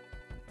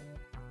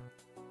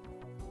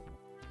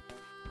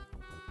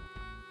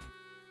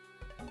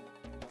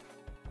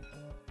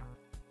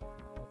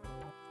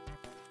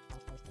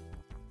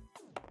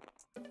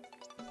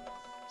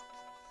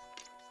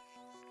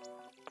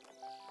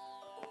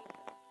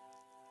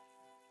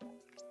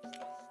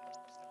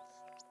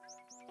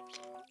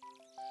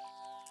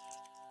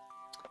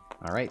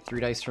 Alright, 3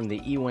 dice from the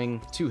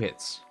E-Wing, 2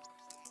 hits.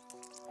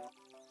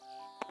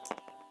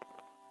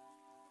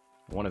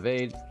 1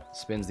 evade,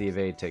 spins the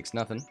evade, takes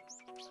nothing.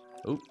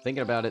 Oop,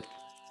 thinking about it.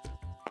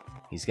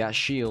 He's got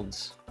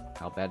shields.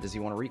 How bad does he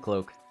want to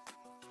recloak?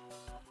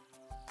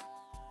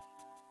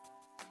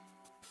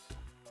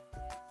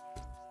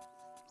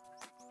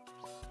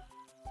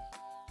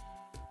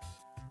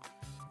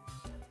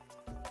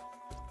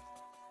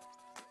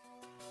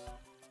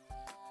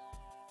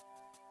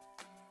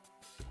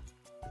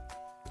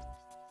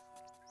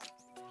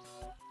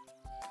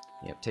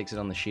 Yep, takes it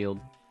on the shield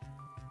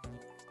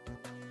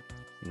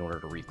in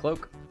order to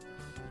recloak.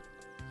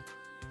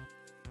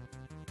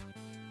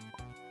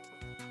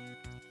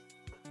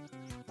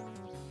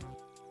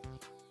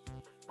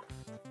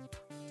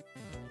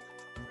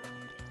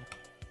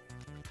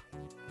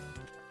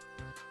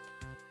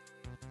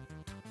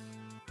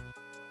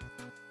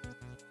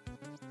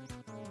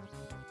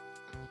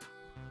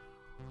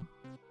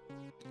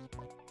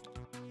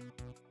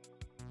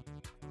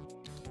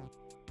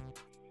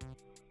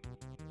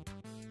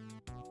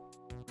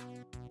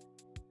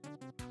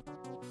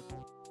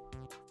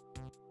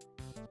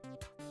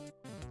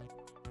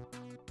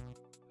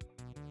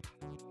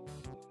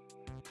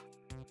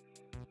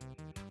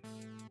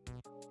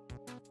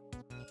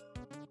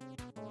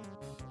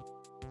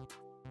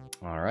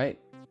 Alright.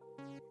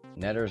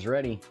 Netter's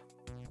ready.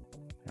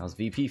 How's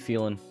VP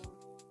feeling?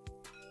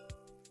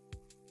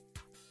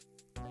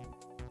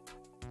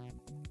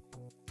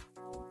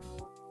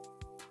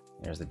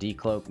 There's the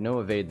decloak. No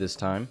evade this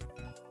time.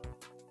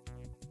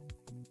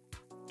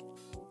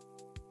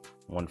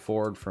 1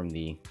 forward from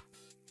the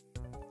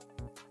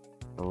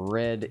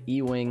red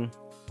E-Wing.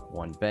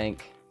 1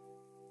 bank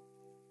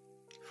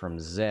from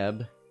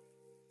Zeb.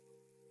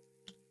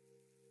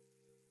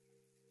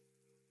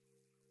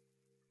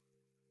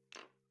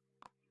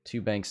 Two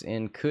banks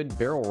in. Could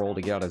barrel roll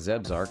to get out of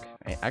Zeb's arc.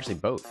 Actually,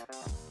 both.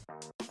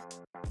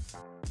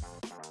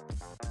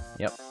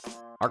 Yep.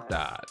 Arc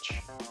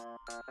dodge.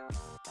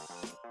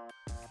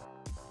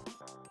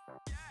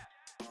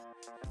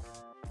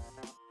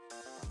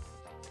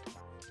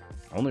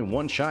 Only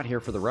 1 shot here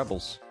for the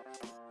Rebels.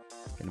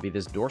 Gonna be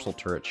this dorsal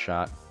turret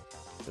shot.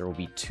 There will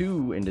be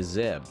 2 into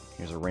Zeb.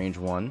 Here's a range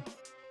 1.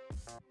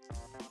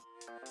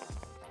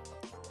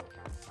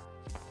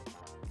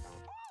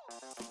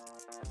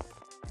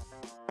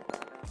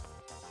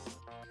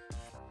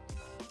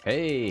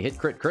 Hey, hit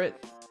crit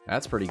crit.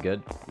 That's pretty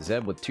good.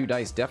 Zeb with 2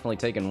 dice, definitely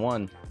taking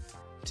 1.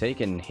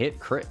 Taking hit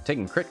crit,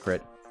 taking crit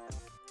crit.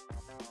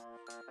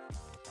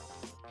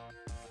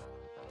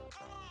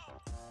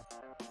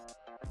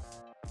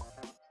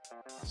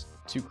 It's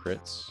 2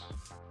 crits.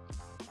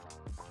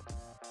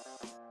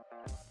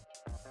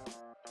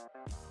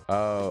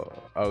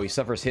 Oh, he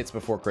suffers hits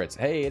before crits.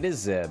 Hey, it is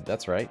Zeb.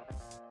 That's right.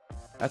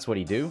 That's what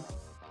he do.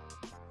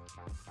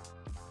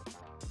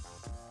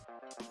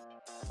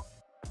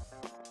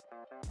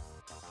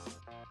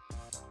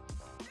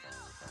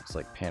 It's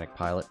like Panic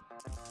Pilot.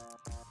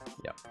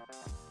 Yep.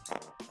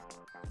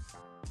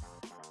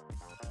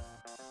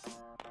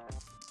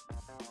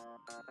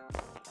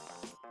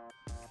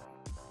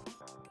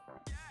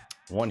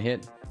 One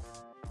hit.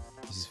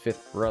 This is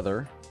 5th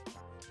brother.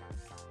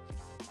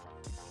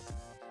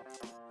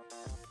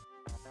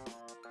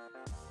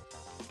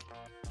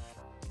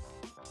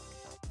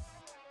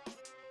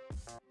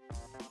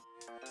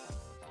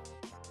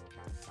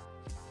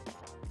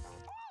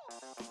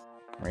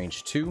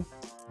 Range 2.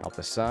 Out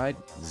the side,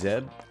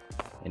 Zeb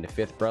into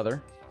 5th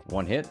brother.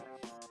 1 hit.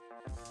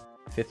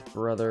 5th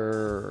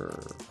brother,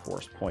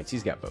 force points.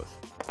 He's got both.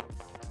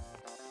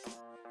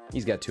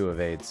 He's got 2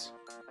 evades.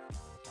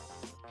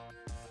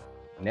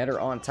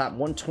 Netter on top,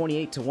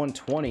 128 to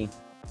 120.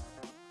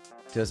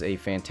 Does a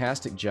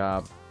fantastic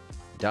job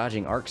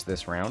dodging arcs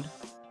this round.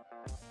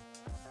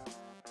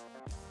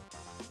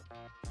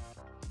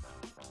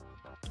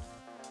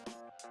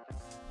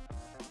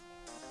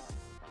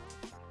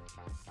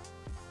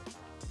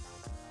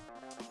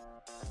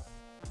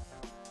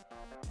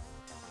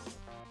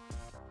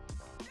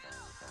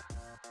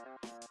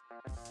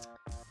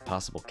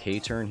 Possible K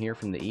turn here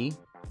from the E.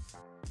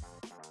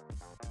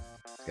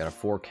 He's got a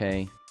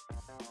 4K.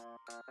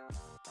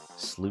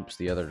 Sloops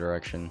the other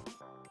direction.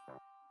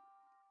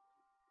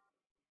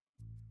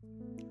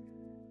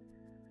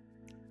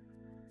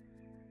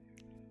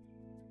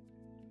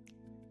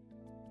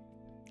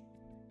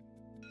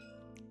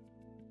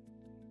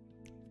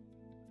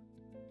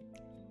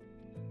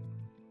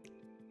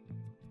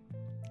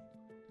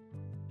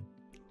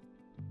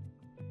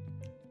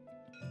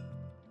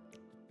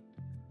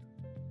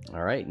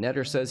 All right,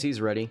 Netter says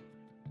he's ready.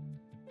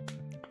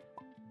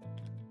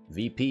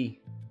 VP.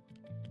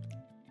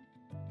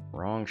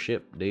 Wrong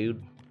ship,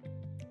 dude.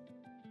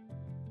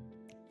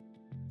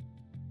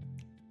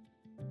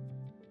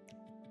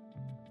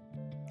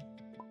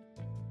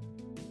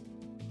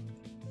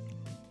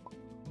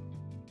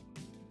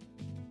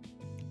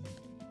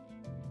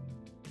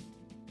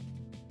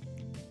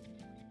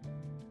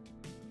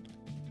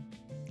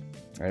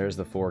 There's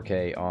the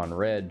 4K on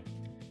red.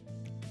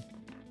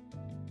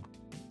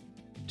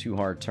 Two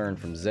hard turn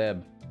from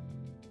Zeb.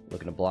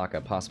 Looking to block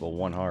a possible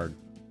one hard.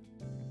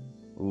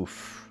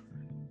 Oof.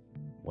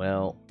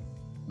 Well,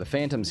 the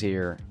Phantom's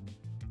here,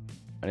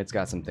 and it's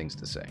got some things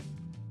to say.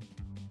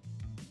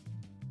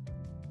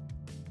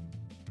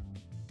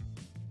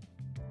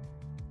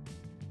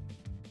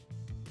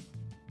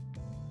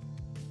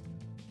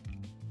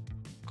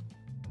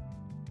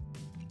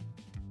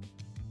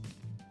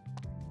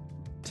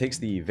 Takes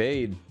the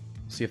evade.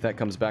 See if that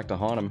comes back to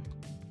haunt him.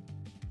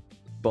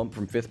 Bump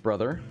from Fifth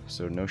Brother,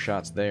 so no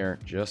shots there.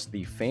 Just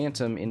the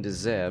Phantom into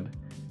Zeb,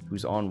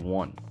 who's on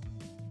 1.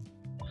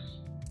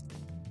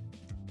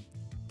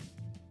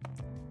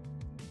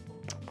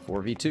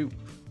 Four v2.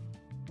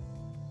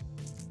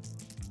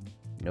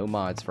 No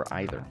mods for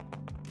either.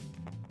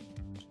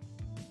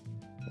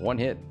 One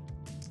hit.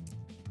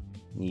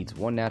 Needs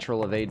one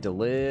natural evade to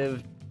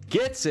live.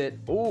 Gets it!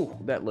 Ooh,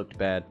 that looked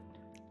bad.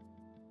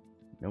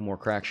 No more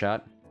crack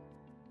shot.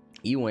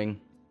 E-Wing.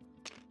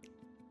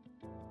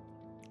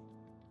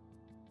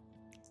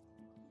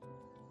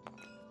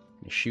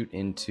 Shoot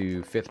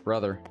into Fifth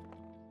Brother.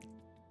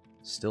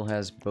 Still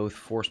has both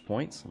force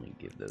points. Let me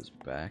give those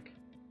back.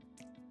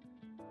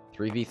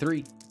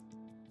 3v3.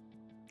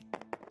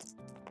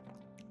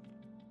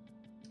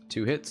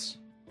 2 hits.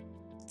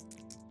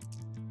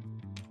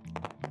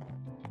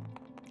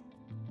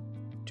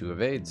 2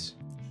 evades.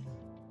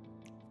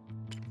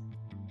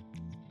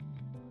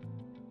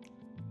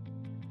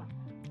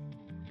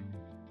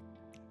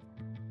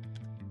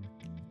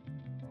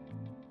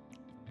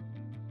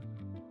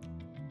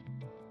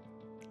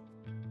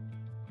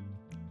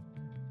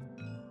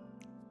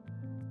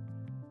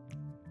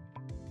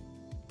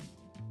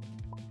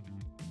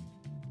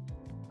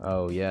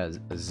 Oh yeah,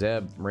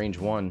 Zeb, range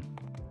 1.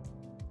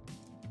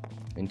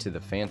 Into the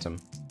Phantom.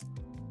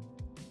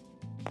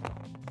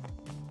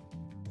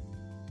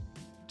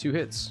 2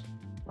 hits.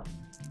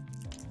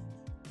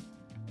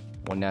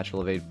 1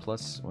 natural evade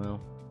plus, well,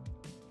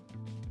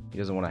 he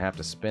doesn't want to have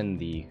to spend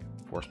the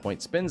force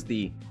point. Spends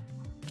the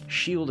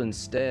shield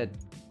instead.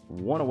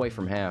 1 away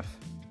from half.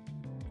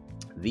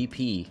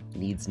 VP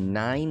needs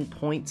 9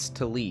 points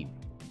to lead.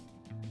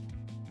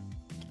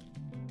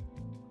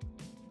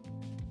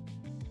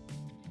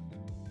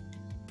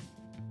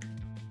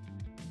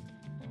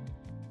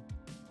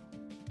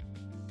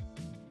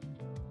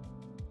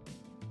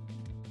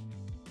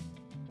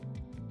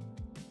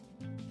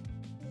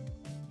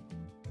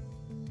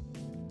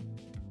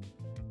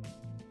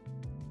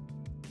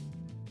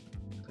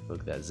 Look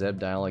at that Zeb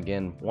dial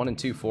again. 1 and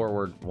 2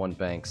 forward, 1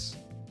 banks.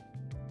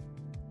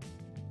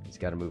 He's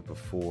got to move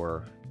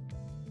before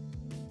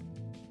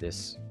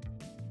this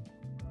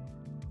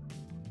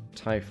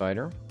TIE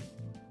fighter.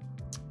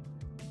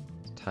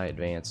 It's TIE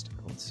advanced.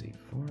 Let's see,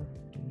 4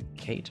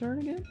 K turn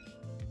again?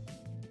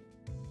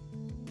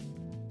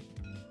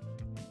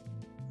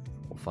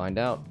 We'll find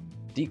out.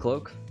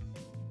 Decloak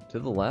to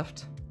the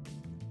left.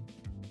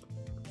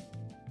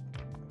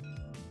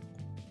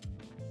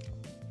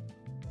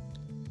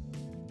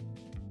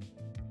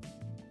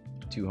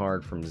 Too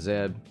hard from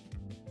Zeb.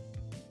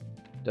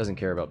 Doesn't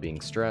care about being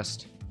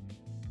stressed.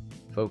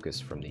 Focus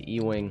from the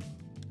E-Wing.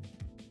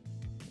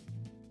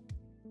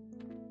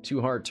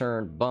 Too hard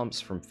turn.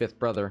 Bumps from Fifth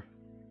Brother.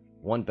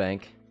 1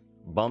 bank.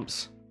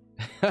 Bumps.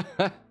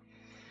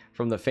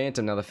 From the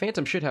Phantom. Now the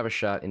Phantom should have a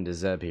shot into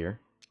Zeb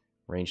here.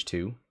 Range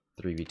 2.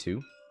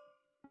 3v2.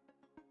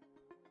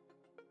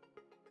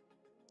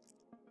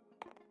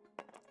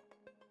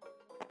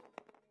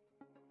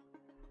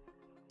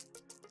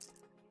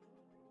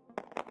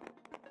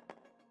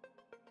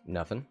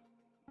 Nothing.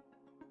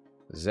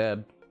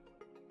 Zeb.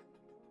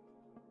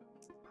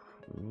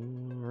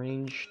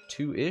 Range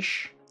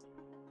 2-ish.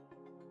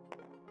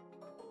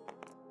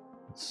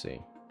 Let's see.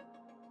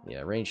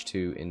 Yeah, range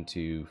 2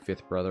 into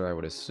Fifth Brother, I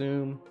would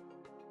assume.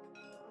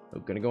 Oh,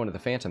 gonna go into the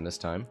Phantom this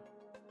time.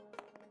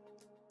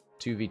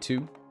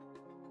 2v2.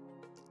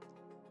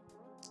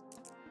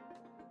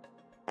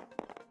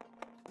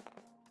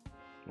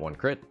 One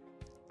crit.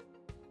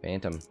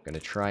 Phantom gonna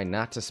try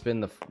not to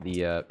spin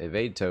the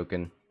evade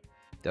token.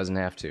 Doesn't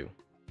have to.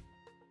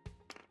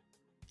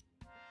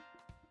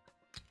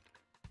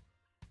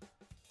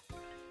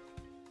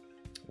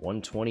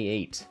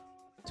 $128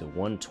 to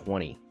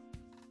 $120.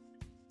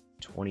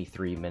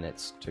 23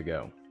 minutes to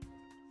go.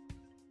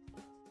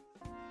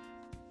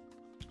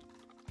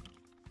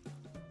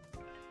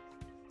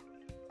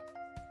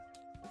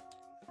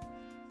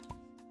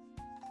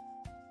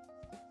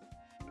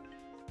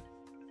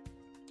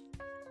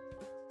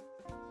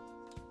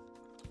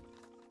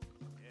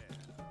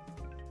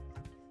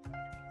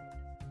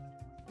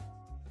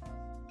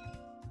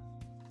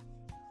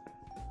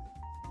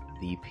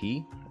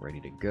 VP, ready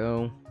to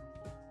go.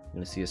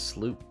 Gonna see a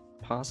sloop,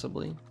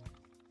 possibly.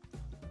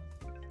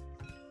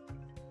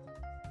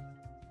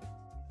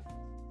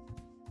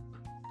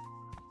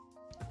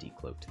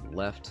 Decloak to the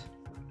left.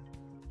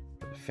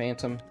 The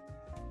Phantom.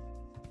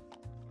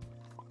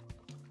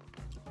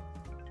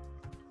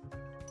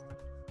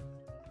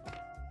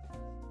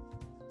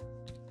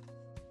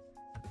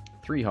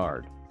 Three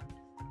hard.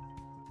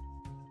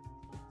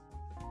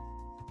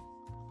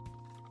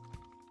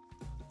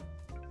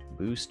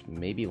 Boost,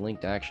 maybe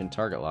linked action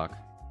target lock.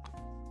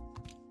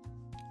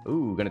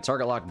 Ooh, gonna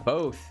target lock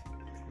both.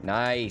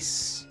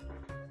 Nice.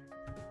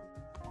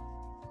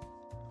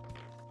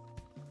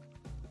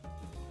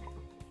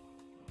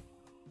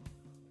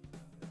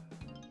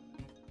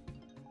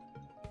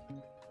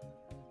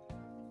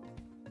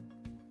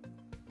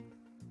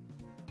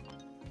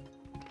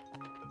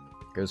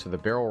 Goes for the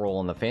barrel roll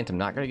on the Phantom.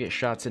 Not gonna get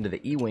shots into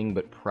the E-Wing,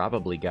 but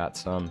probably got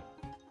some.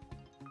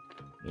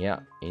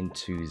 Yeah,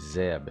 into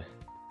Zeb.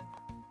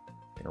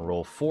 Gonna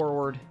roll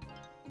forward.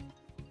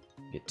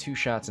 Get 2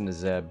 shots into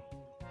Zeb.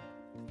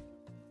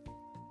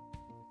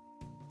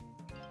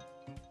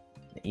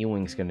 The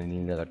E-Wing's gonna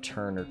need another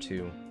turn or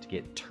two to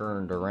get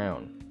turned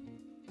around.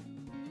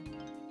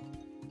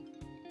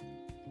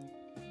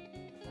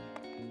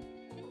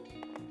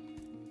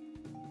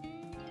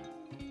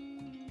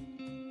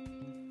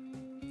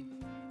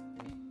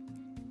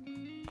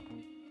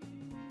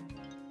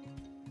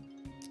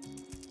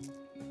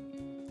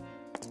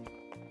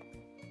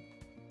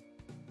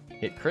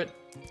 Hit crit.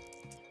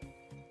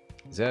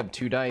 Zeb,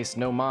 2 dice,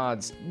 no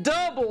mods.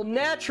 Double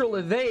natural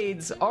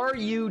evades! Are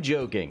you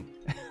joking?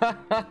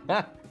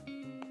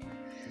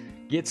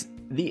 Gets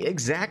the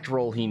exact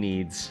roll he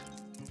needs.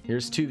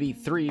 Here's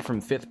 2v3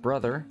 from Fifth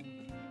Brother.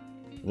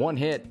 1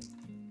 hit.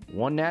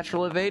 1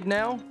 natural evade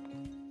now?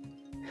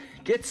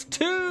 Gets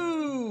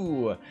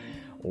 2!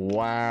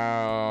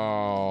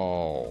 Wow.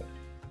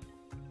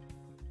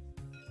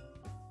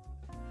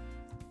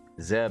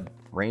 Zeb,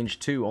 range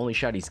 2, only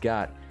shot he's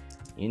got.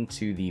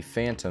 Into the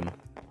Phantom.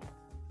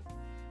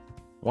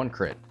 1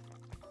 crit.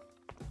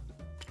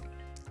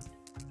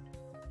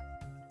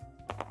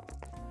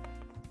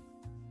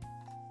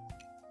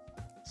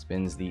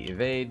 Spins the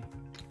evade.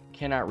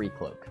 Cannot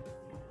recloak.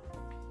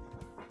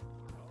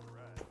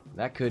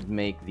 That could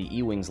make the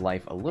E-Wing's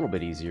life a little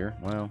bit easier.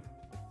 Well.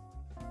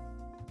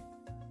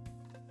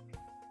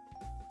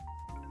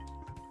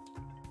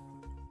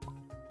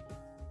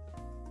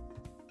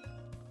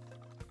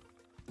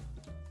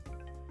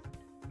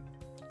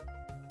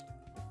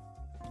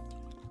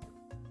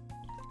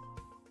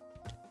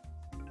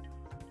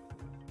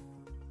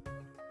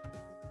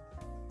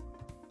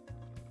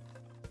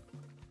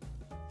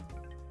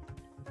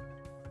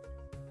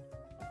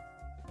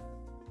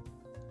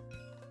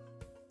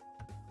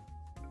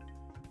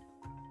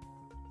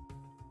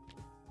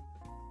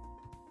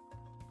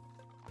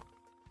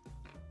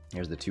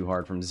 Here's the 2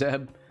 hard from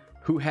Zeb,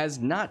 who has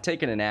not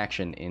taken an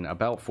action in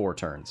about 4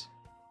 turns.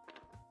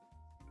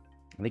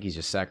 I think he's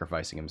just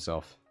sacrificing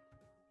himself.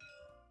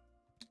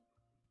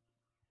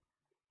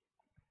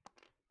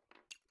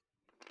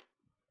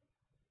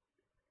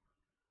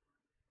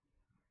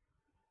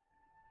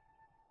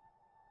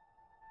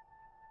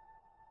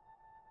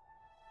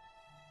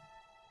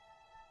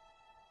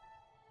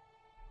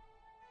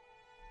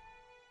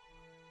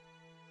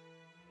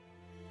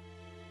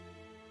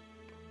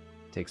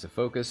 Takes a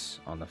focus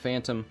on the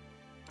Phantom.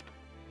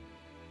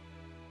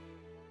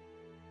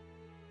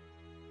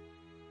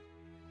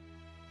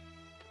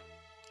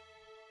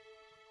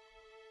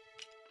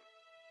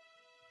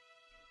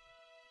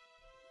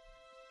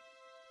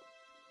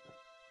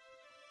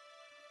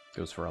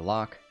 Goes for a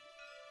lock.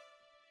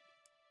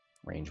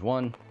 Range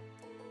 1.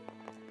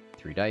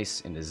 3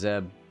 dice into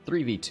Zeb.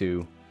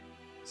 3v2.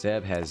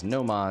 Zeb has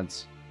no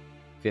mods.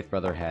 Fifth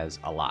Brother has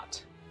a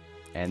lot.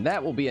 And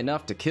that will be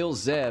enough to kill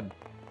Zeb.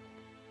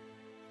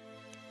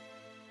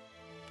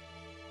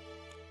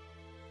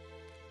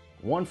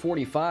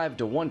 $145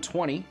 to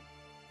 $120.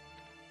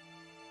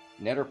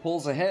 Netter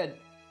pulls ahead.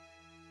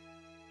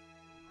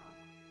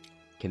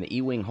 Can the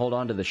E-Wing hold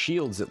on to the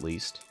shields at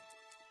least?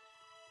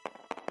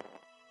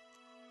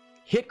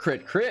 Hit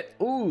crit crit.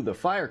 Ooh, the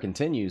fire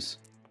continues.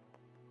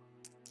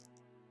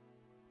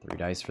 3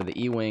 dice for the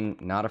E-Wing.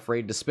 Not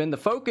afraid to spin the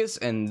focus.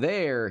 And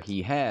there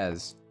he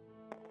has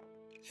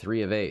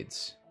 3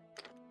 evades.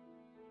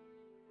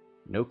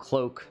 No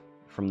cloak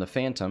from the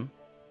Phantom.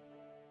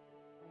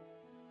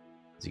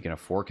 Is he gonna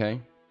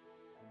 4K?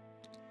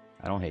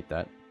 I don't hate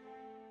that.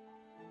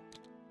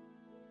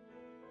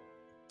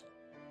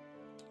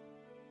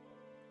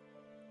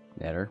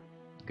 Netter.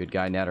 Good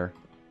guy Netter.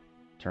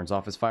 Turns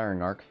off his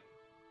firing arc.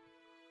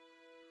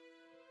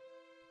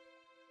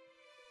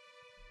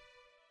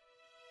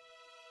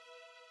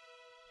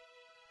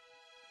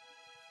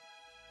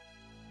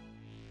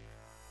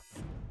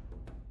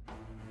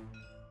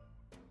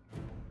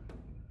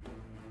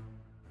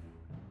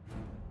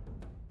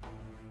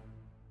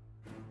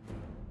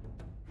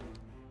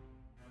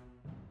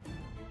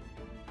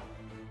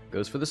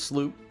 Goes for the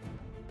sloop.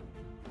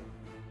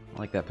 I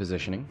like that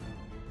positioning.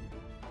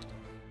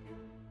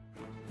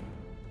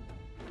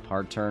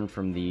 Hard turn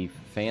from the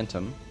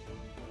Phantom.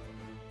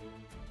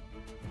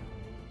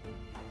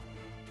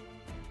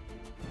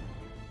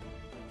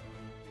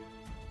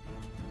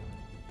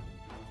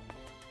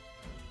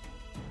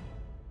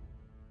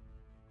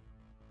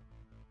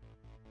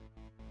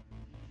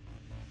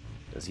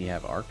 Does he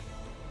have arc?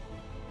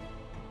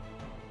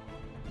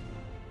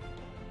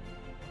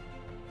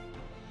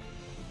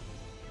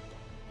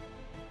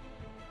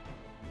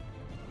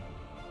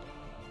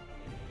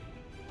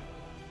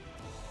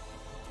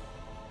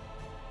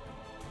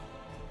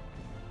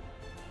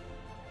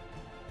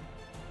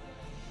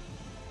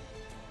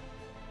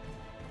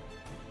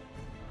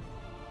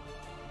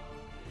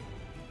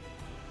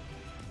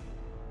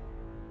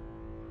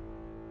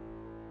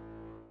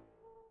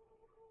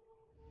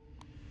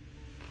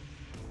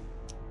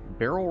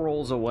 Barrel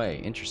rolls away.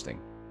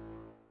 Interesting.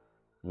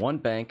 One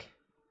bank.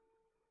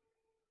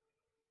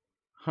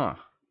 Huh.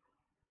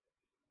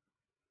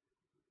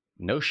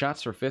 No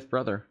shots for Fifth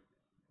Brother.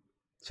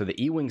 So the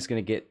E-Wing's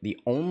going to get the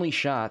only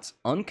shots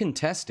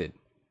uncontested.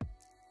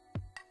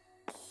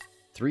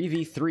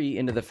 3v3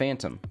 into the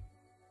Phantom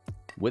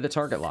with a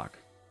target lock.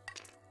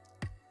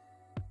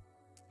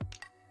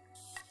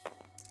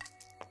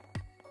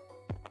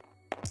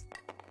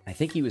 I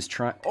think he was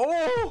trying...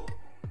 Oh!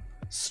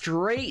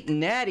 Straight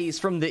natties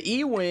from the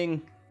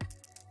E-Wing.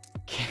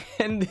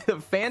 Can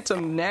the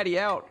Phantom natty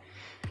out?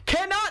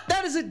 Cannot!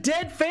 That is a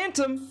dead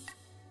Phantom!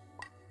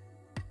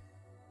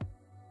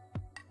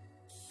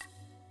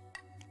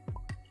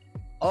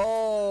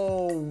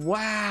 Oh,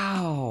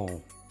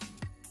 wow.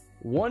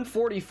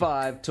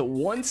 145 to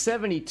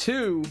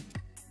 172.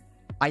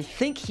 I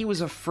think he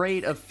was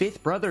afraid of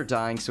Fifth Brother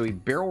dying, so he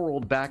barrel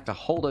rolled back to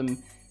hold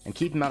him and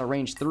keep him out of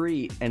range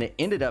 3, and it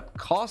ended up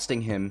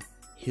costing him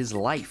his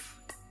life.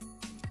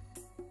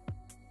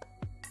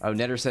 Oh,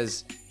 Netter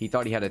says he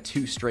thought he had a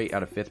 2 straight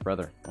out of Fifth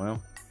Brother.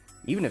 Well,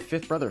 even if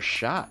Fifth Brother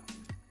shot,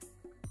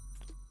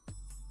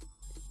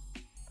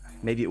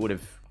 maybe it would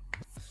have...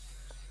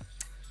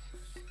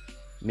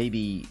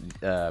 Maybe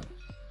the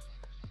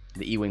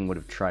E-Wing would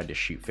have tried to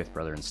shoot Fifth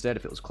Brother instead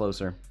if it was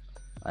closer.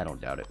 I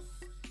don't doubt it.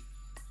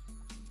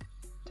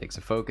 Takes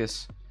a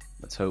focus.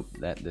 Let's hope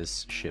that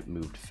this ship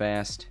moved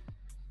fast.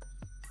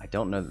 I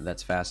don't know that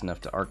that's fast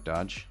enough to arc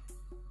dodge.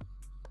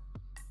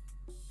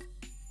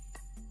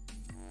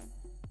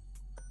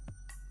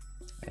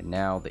 And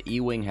now the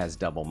E-Wing has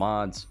double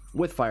mods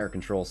with fire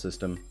control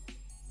system.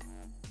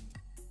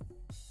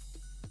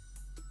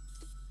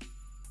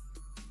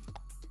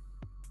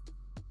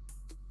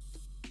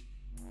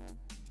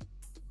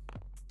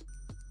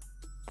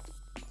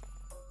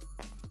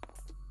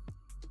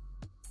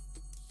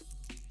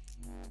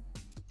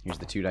 Here's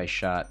the 2 dice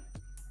shot.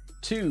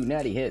 2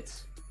 natty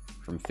hits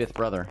from Fifth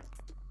Brother.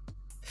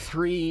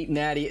 3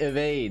 natty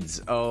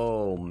evades.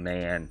 Oh,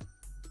 man.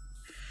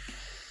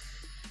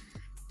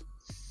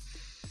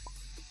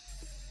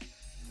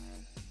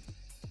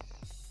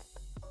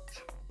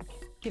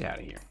 Get out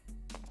of here.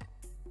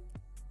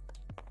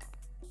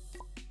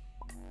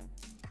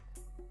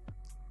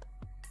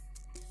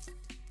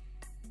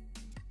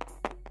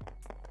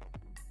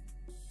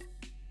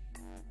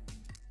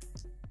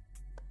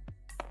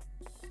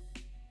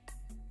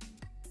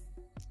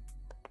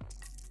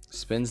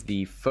 Spins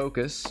the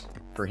focus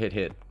for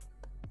hit.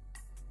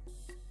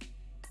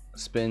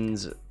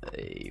 Spins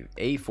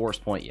a force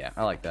point. Yeah,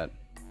 I like that.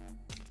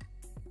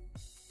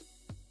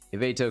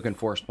 Evade token,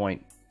 force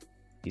point.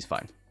 He's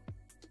fine.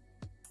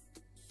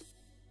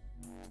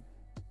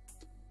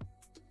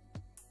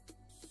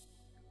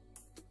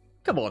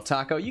 Come on,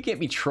 Taco. You can't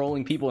be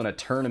trolling people in a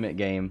tournament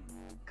game.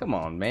 Come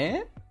on,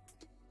 man.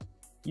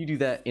 You do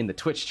that in the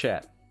Twitch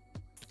chat.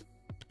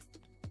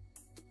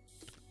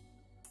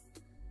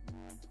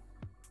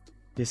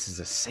 This is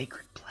a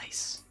sacred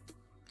place.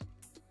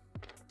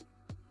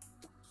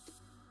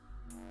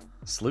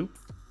 Sloop?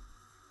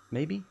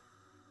 Maybe?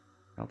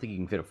 I don't think you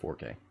can fit a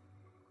 4K.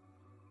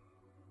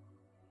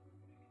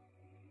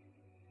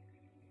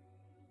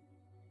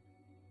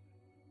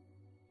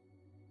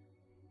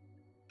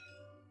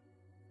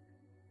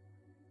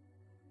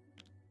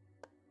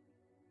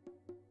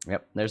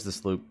 Yep, there's the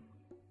sloop.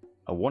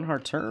 A 1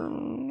 hard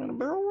turn and a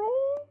barrel roll?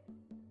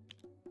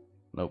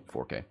 Nope,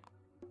 4K.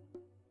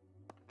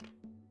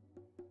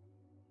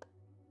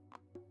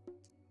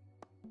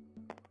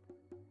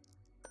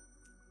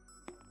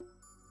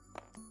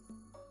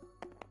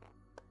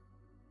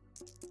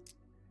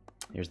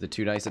 Here's the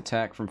 2 dice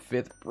attack from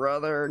Fifth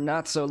Brother.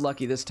 Not so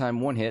lucky this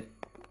time. 1 hit.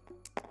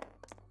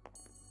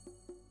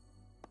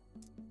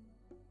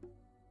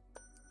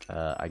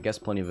 I guess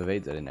plenty of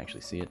evades. I didn't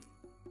actually see it.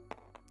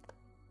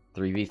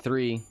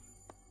 3v3.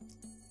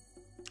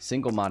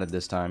 Single modded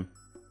this time.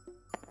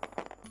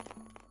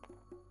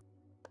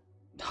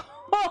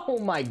 Oh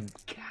my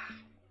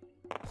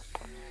god.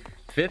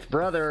 Fifth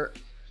Brother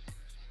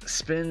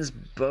spins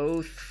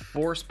both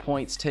force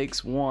points,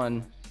 takes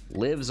 1,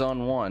 lives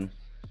on 1.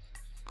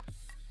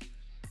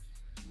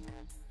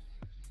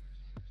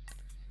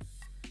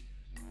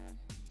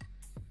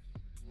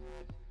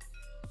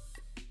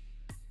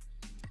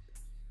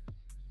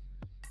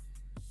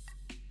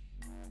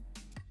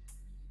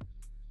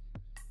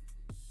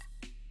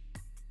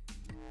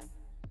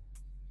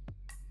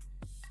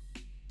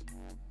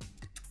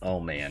 Oh,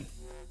 man.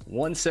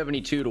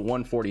 172 to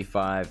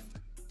 145.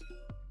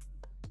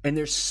 And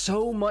there's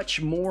so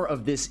much more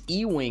of this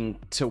E-Wing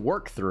to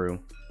work through.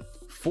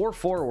 4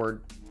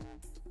 forward.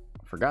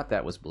 Forgot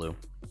that was blue.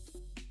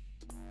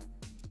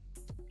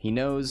 He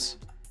knows.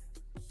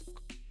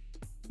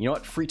 You know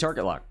what? Free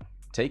target lock.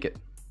 Take it.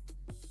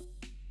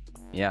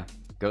 Yeah,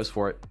 goes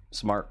for it.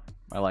 Smart.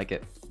 I like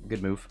it.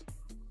 Good move.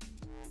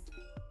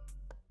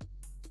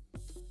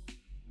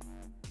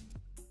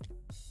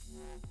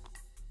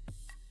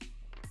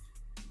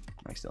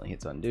 Accidentally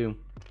hits undo.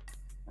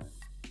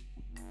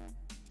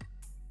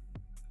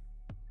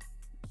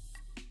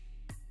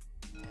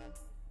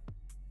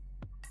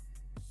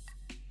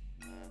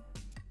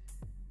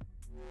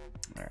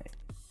 All right.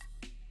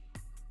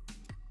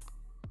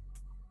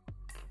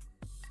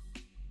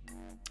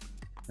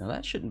 Now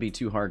that shouldn't be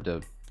too hard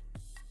to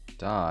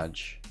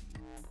dodge.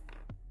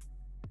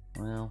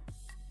 Well,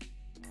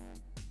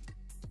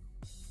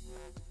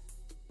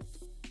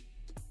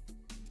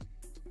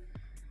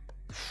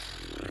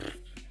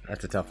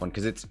 that's a tough one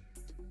because it's,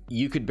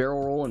 you could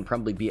barrel roll and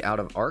probably be out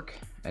of arc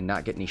and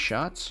not get any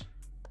shots.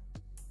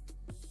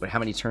 But how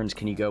many turns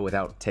can you go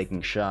without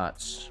taking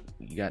shots?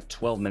 You got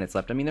 12 minutes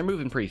left. I mean, they're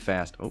moving pretty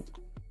fast. Oh.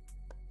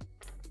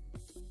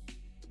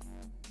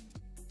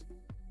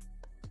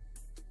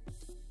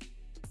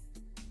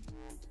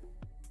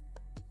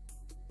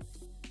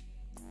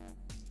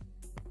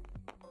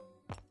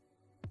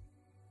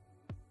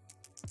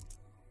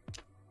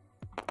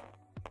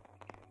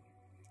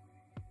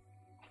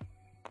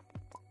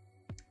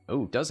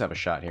 Oh, does have a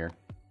shot here.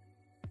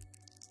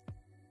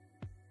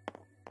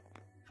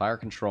 Fire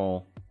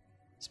control,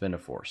 spin a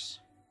force.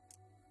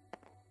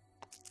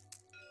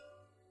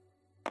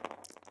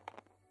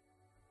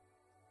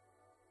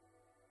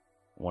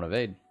 One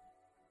evade.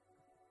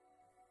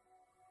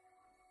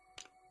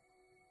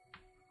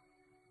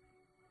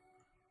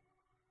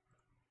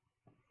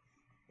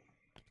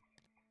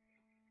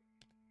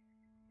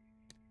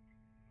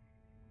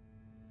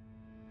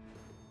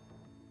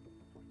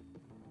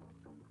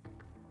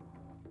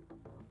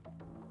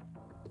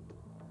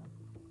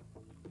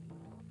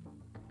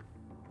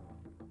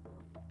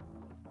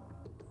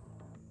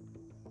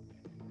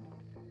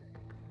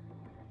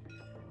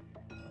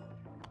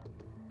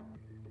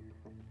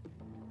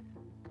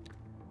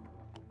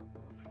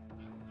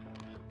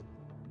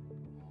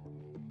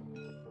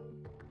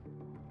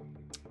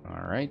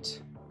 All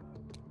right.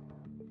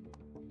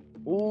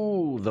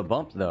 Ooh, the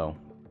bump though.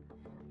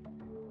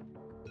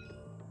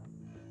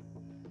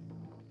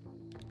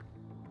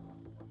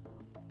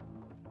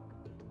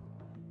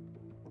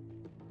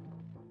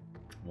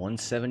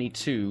 $172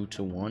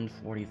 to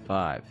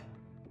 $145.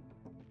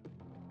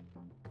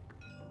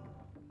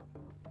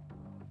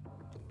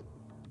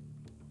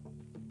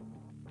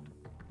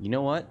 You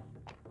know what?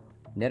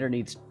 Netter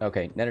needs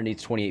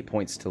 28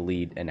 points to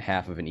lead, and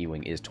half of an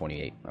E-Wing is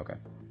 28. Okay.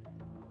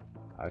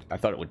 I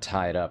thought it would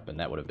tie it up, and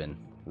that would have been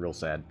real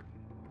sad.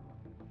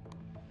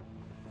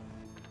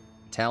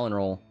 Talon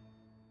roll.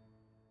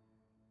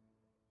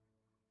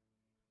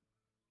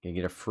 Gonna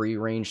get a free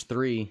range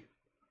 3.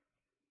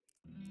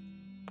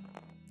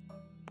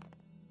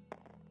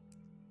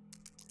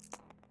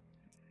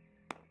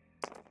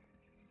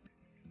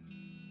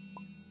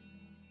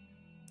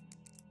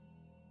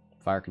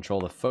 Fire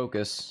control the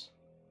focus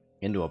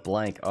into a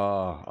blank.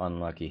 Oh,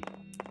 unlucky.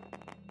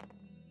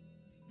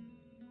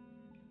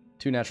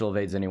 2 natural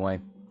evades anyway.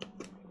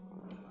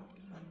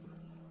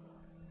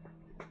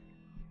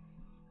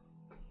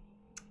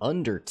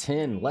 Under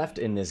 10 left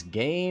in this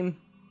game.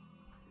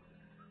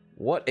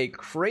 What a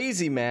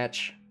crazy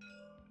match.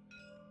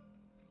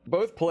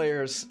 Both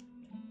players,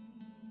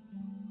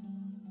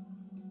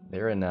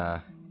 they're in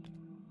the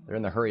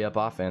hurry up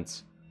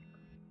offense.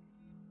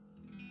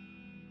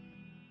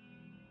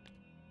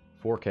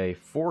 4K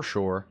for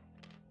sure.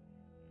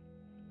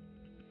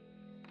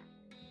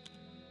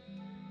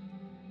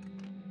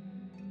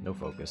 No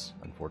focus,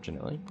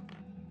 unfortunately.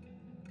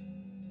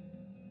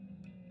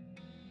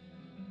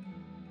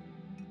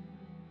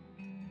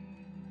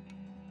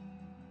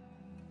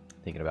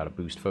 Thinking about a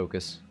boost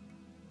focus.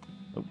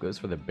 Oh, goes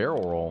for the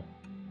barrel roll.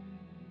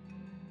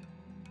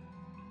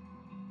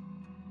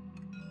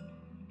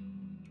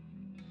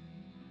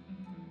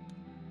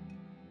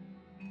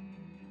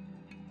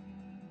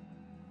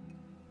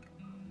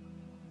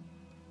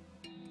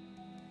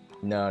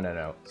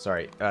 No.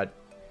 Sorry.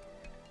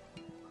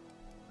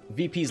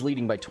 VP's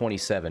leading by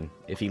 27.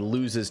 If he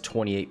loses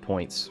 28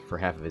 points for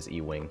half of his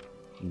E-Wing,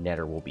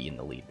 Netter will be in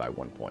the lead by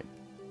 1 point.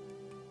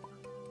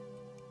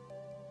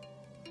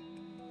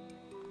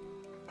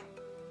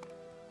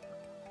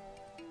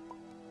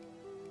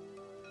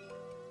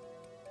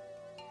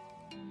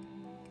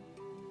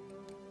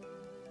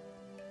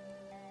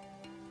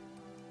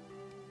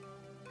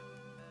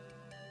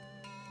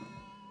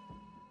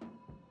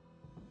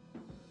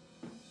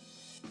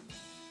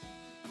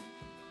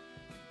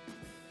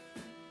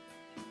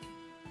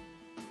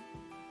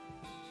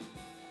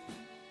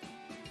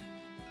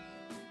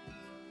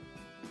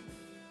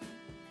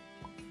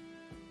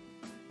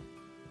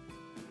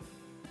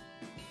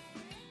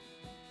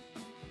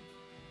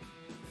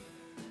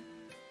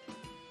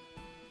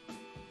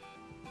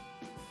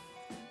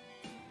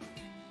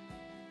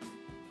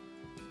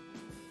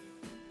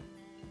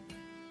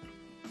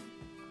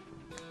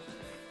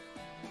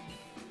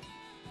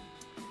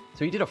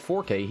 So he did a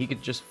 4K. He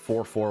could just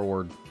 4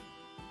 forward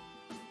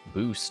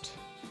boost.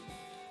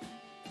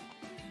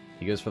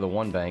 He goes for the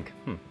 1 bank.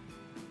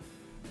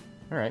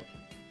 Alright.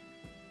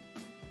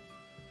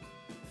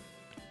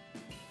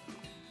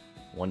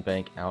 1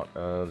 bank out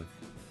of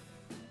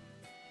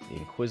the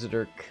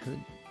Inquisitor.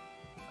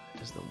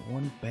 Does the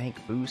 1 bank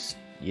boost?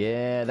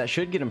 Yeah, that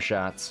should get him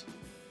shots.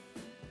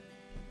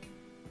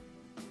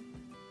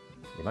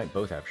 They might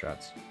both have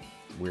shots.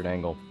 Weird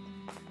angle.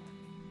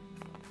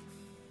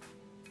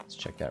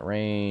 Let's check that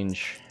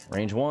range.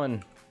 Range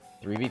 1.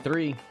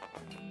 3v3.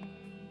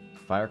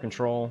 Fire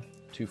control.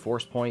 2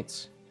 force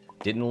points.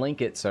 Didn't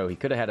link it, so he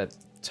could have had a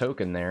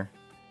token there.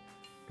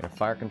 Gonna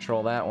fire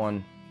control that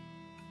one.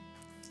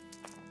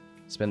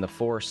 Spend the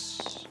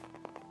force.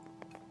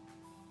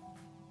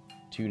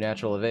 2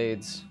 natural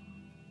evades.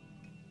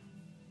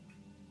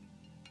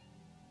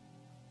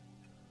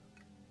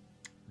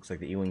 Looks like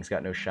the E-Wing's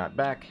got no shot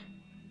back.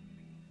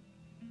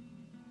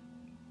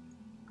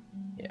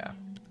 Yeah.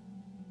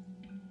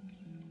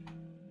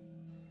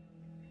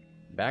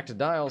 Back to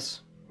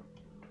dials.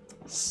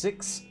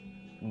 6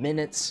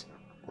 minutes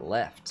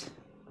left.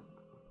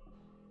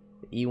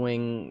 The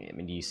E-Wing, I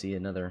mean, do you see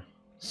another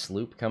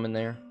sloop coming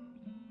there?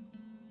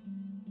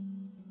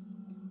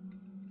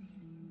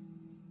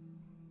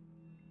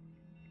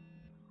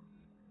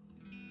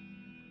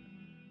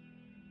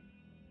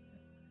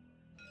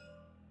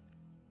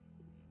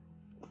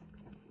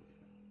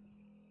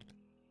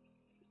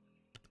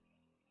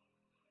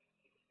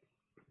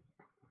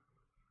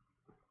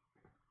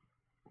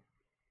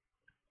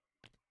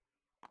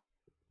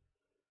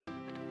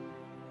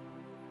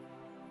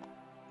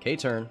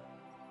 K-turn.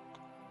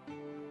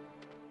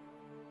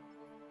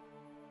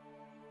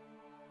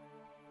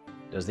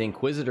 Does the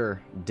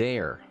Inquisitor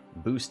dare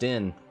boost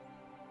in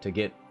to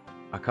get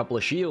a couple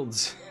of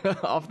shields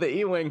off the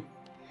E-Wing?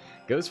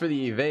 Goes for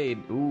the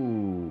evade.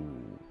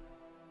 Ooh.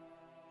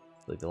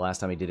 Like the last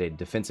time he did a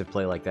defensive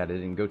play like that, it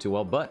didn't go too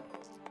well, but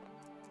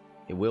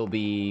it will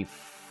be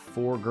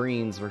 4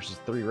 greens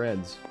versus 3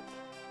 reds.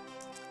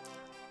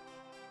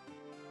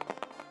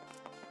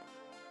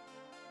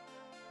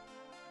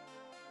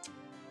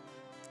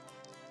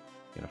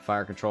 Gonna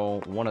fire control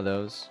one of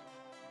those.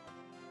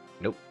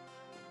 Nope.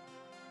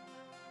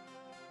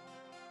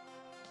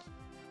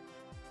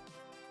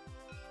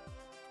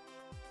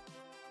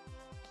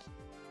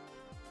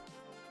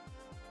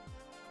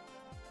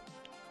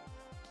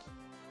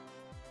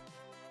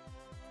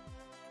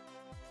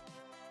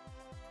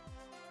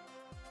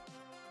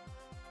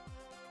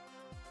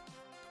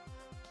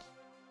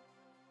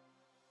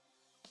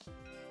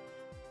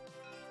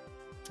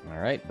 All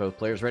right, both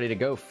players ready to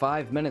go.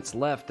 5 minutes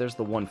left. There's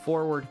the 1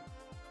 forward.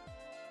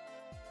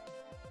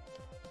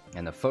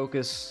 And the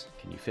focus,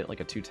 can you fit like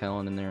a 2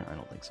 Talon in there? I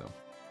don't think so.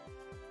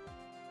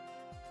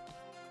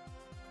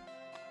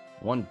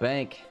 1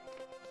 bank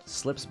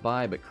slips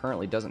by, but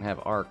currently doesn't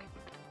have arc.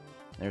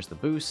 There's the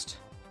boost,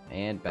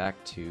 and back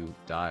to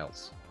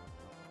dials.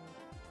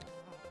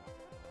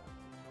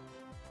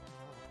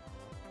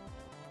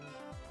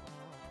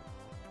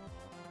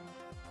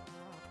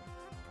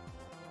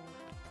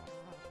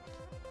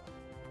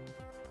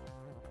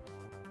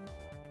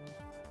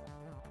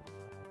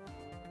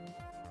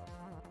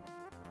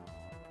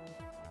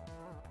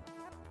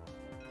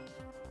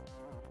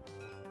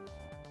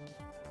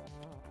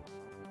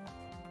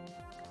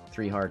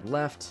 Three hard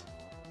left.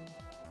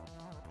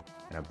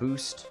 And a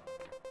boost.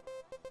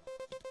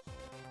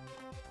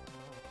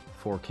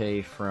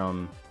 4K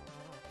from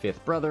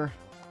 5th Brother.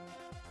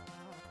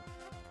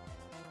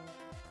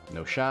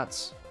 No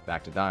shots.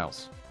 Back to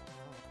dials.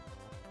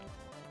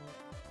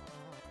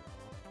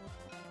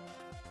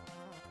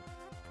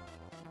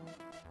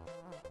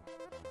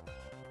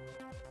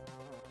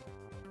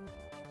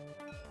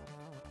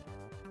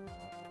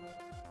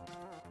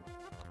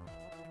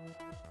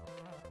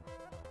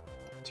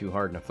 Too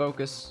hard and a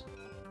focus.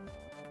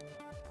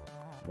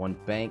 1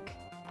 bank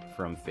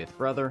from 5th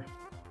Brother.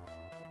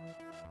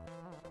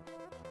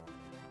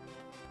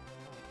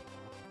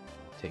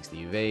 Takes the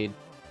evade.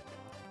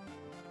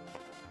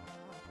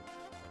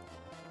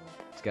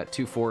 It's got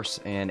 2 force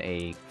and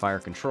a fire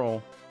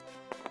control.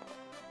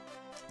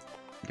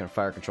 I'm gonna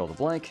fire control the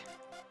blank.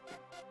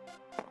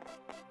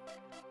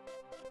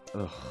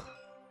 Ugh.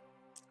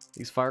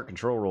 These fire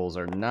control rolls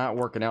are not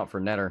working out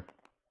for Netter.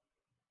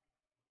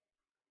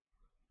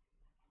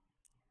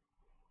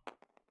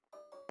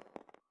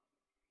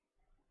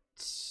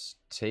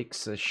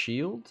 Takes a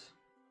shield?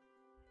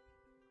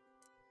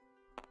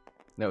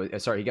 No,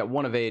 sorry, he got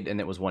 1 evade and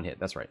it was 1 hit.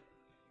 That's right.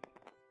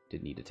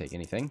 Didn't need to take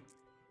anything.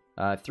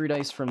 3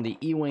 dice from the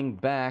E-Wing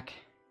back.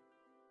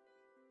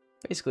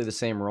 Basically the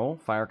same roll.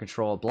 Fire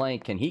control,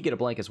 blank. Can he get a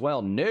blank as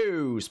well?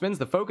 No! Spins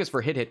the focus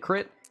for hit,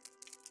 crit.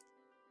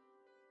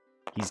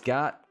 He's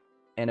got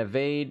an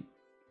evade.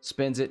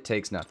 Spins it,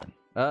 takes nothing.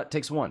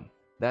 Takes 1.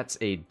 That's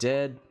a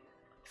dead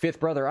 5th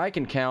Brother I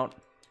can count.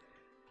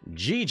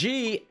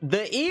 GG!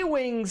 The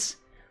E-Wings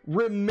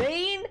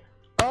remain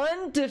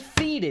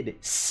undefeated.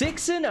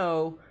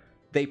 6-0.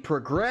 They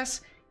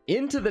progress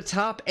into the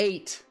top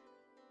 8.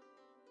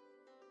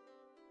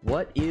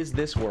 What is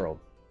this world?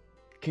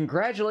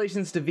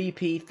 Congratulations to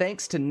VP.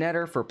 Thanks to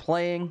Netter for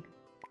playing.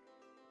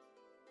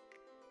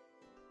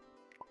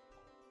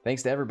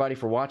 Thanks to everybody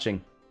for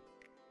watching.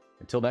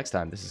 Until next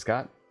time, this is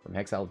Scott from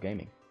Hexiled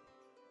Gaming.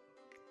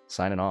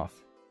 Signing off.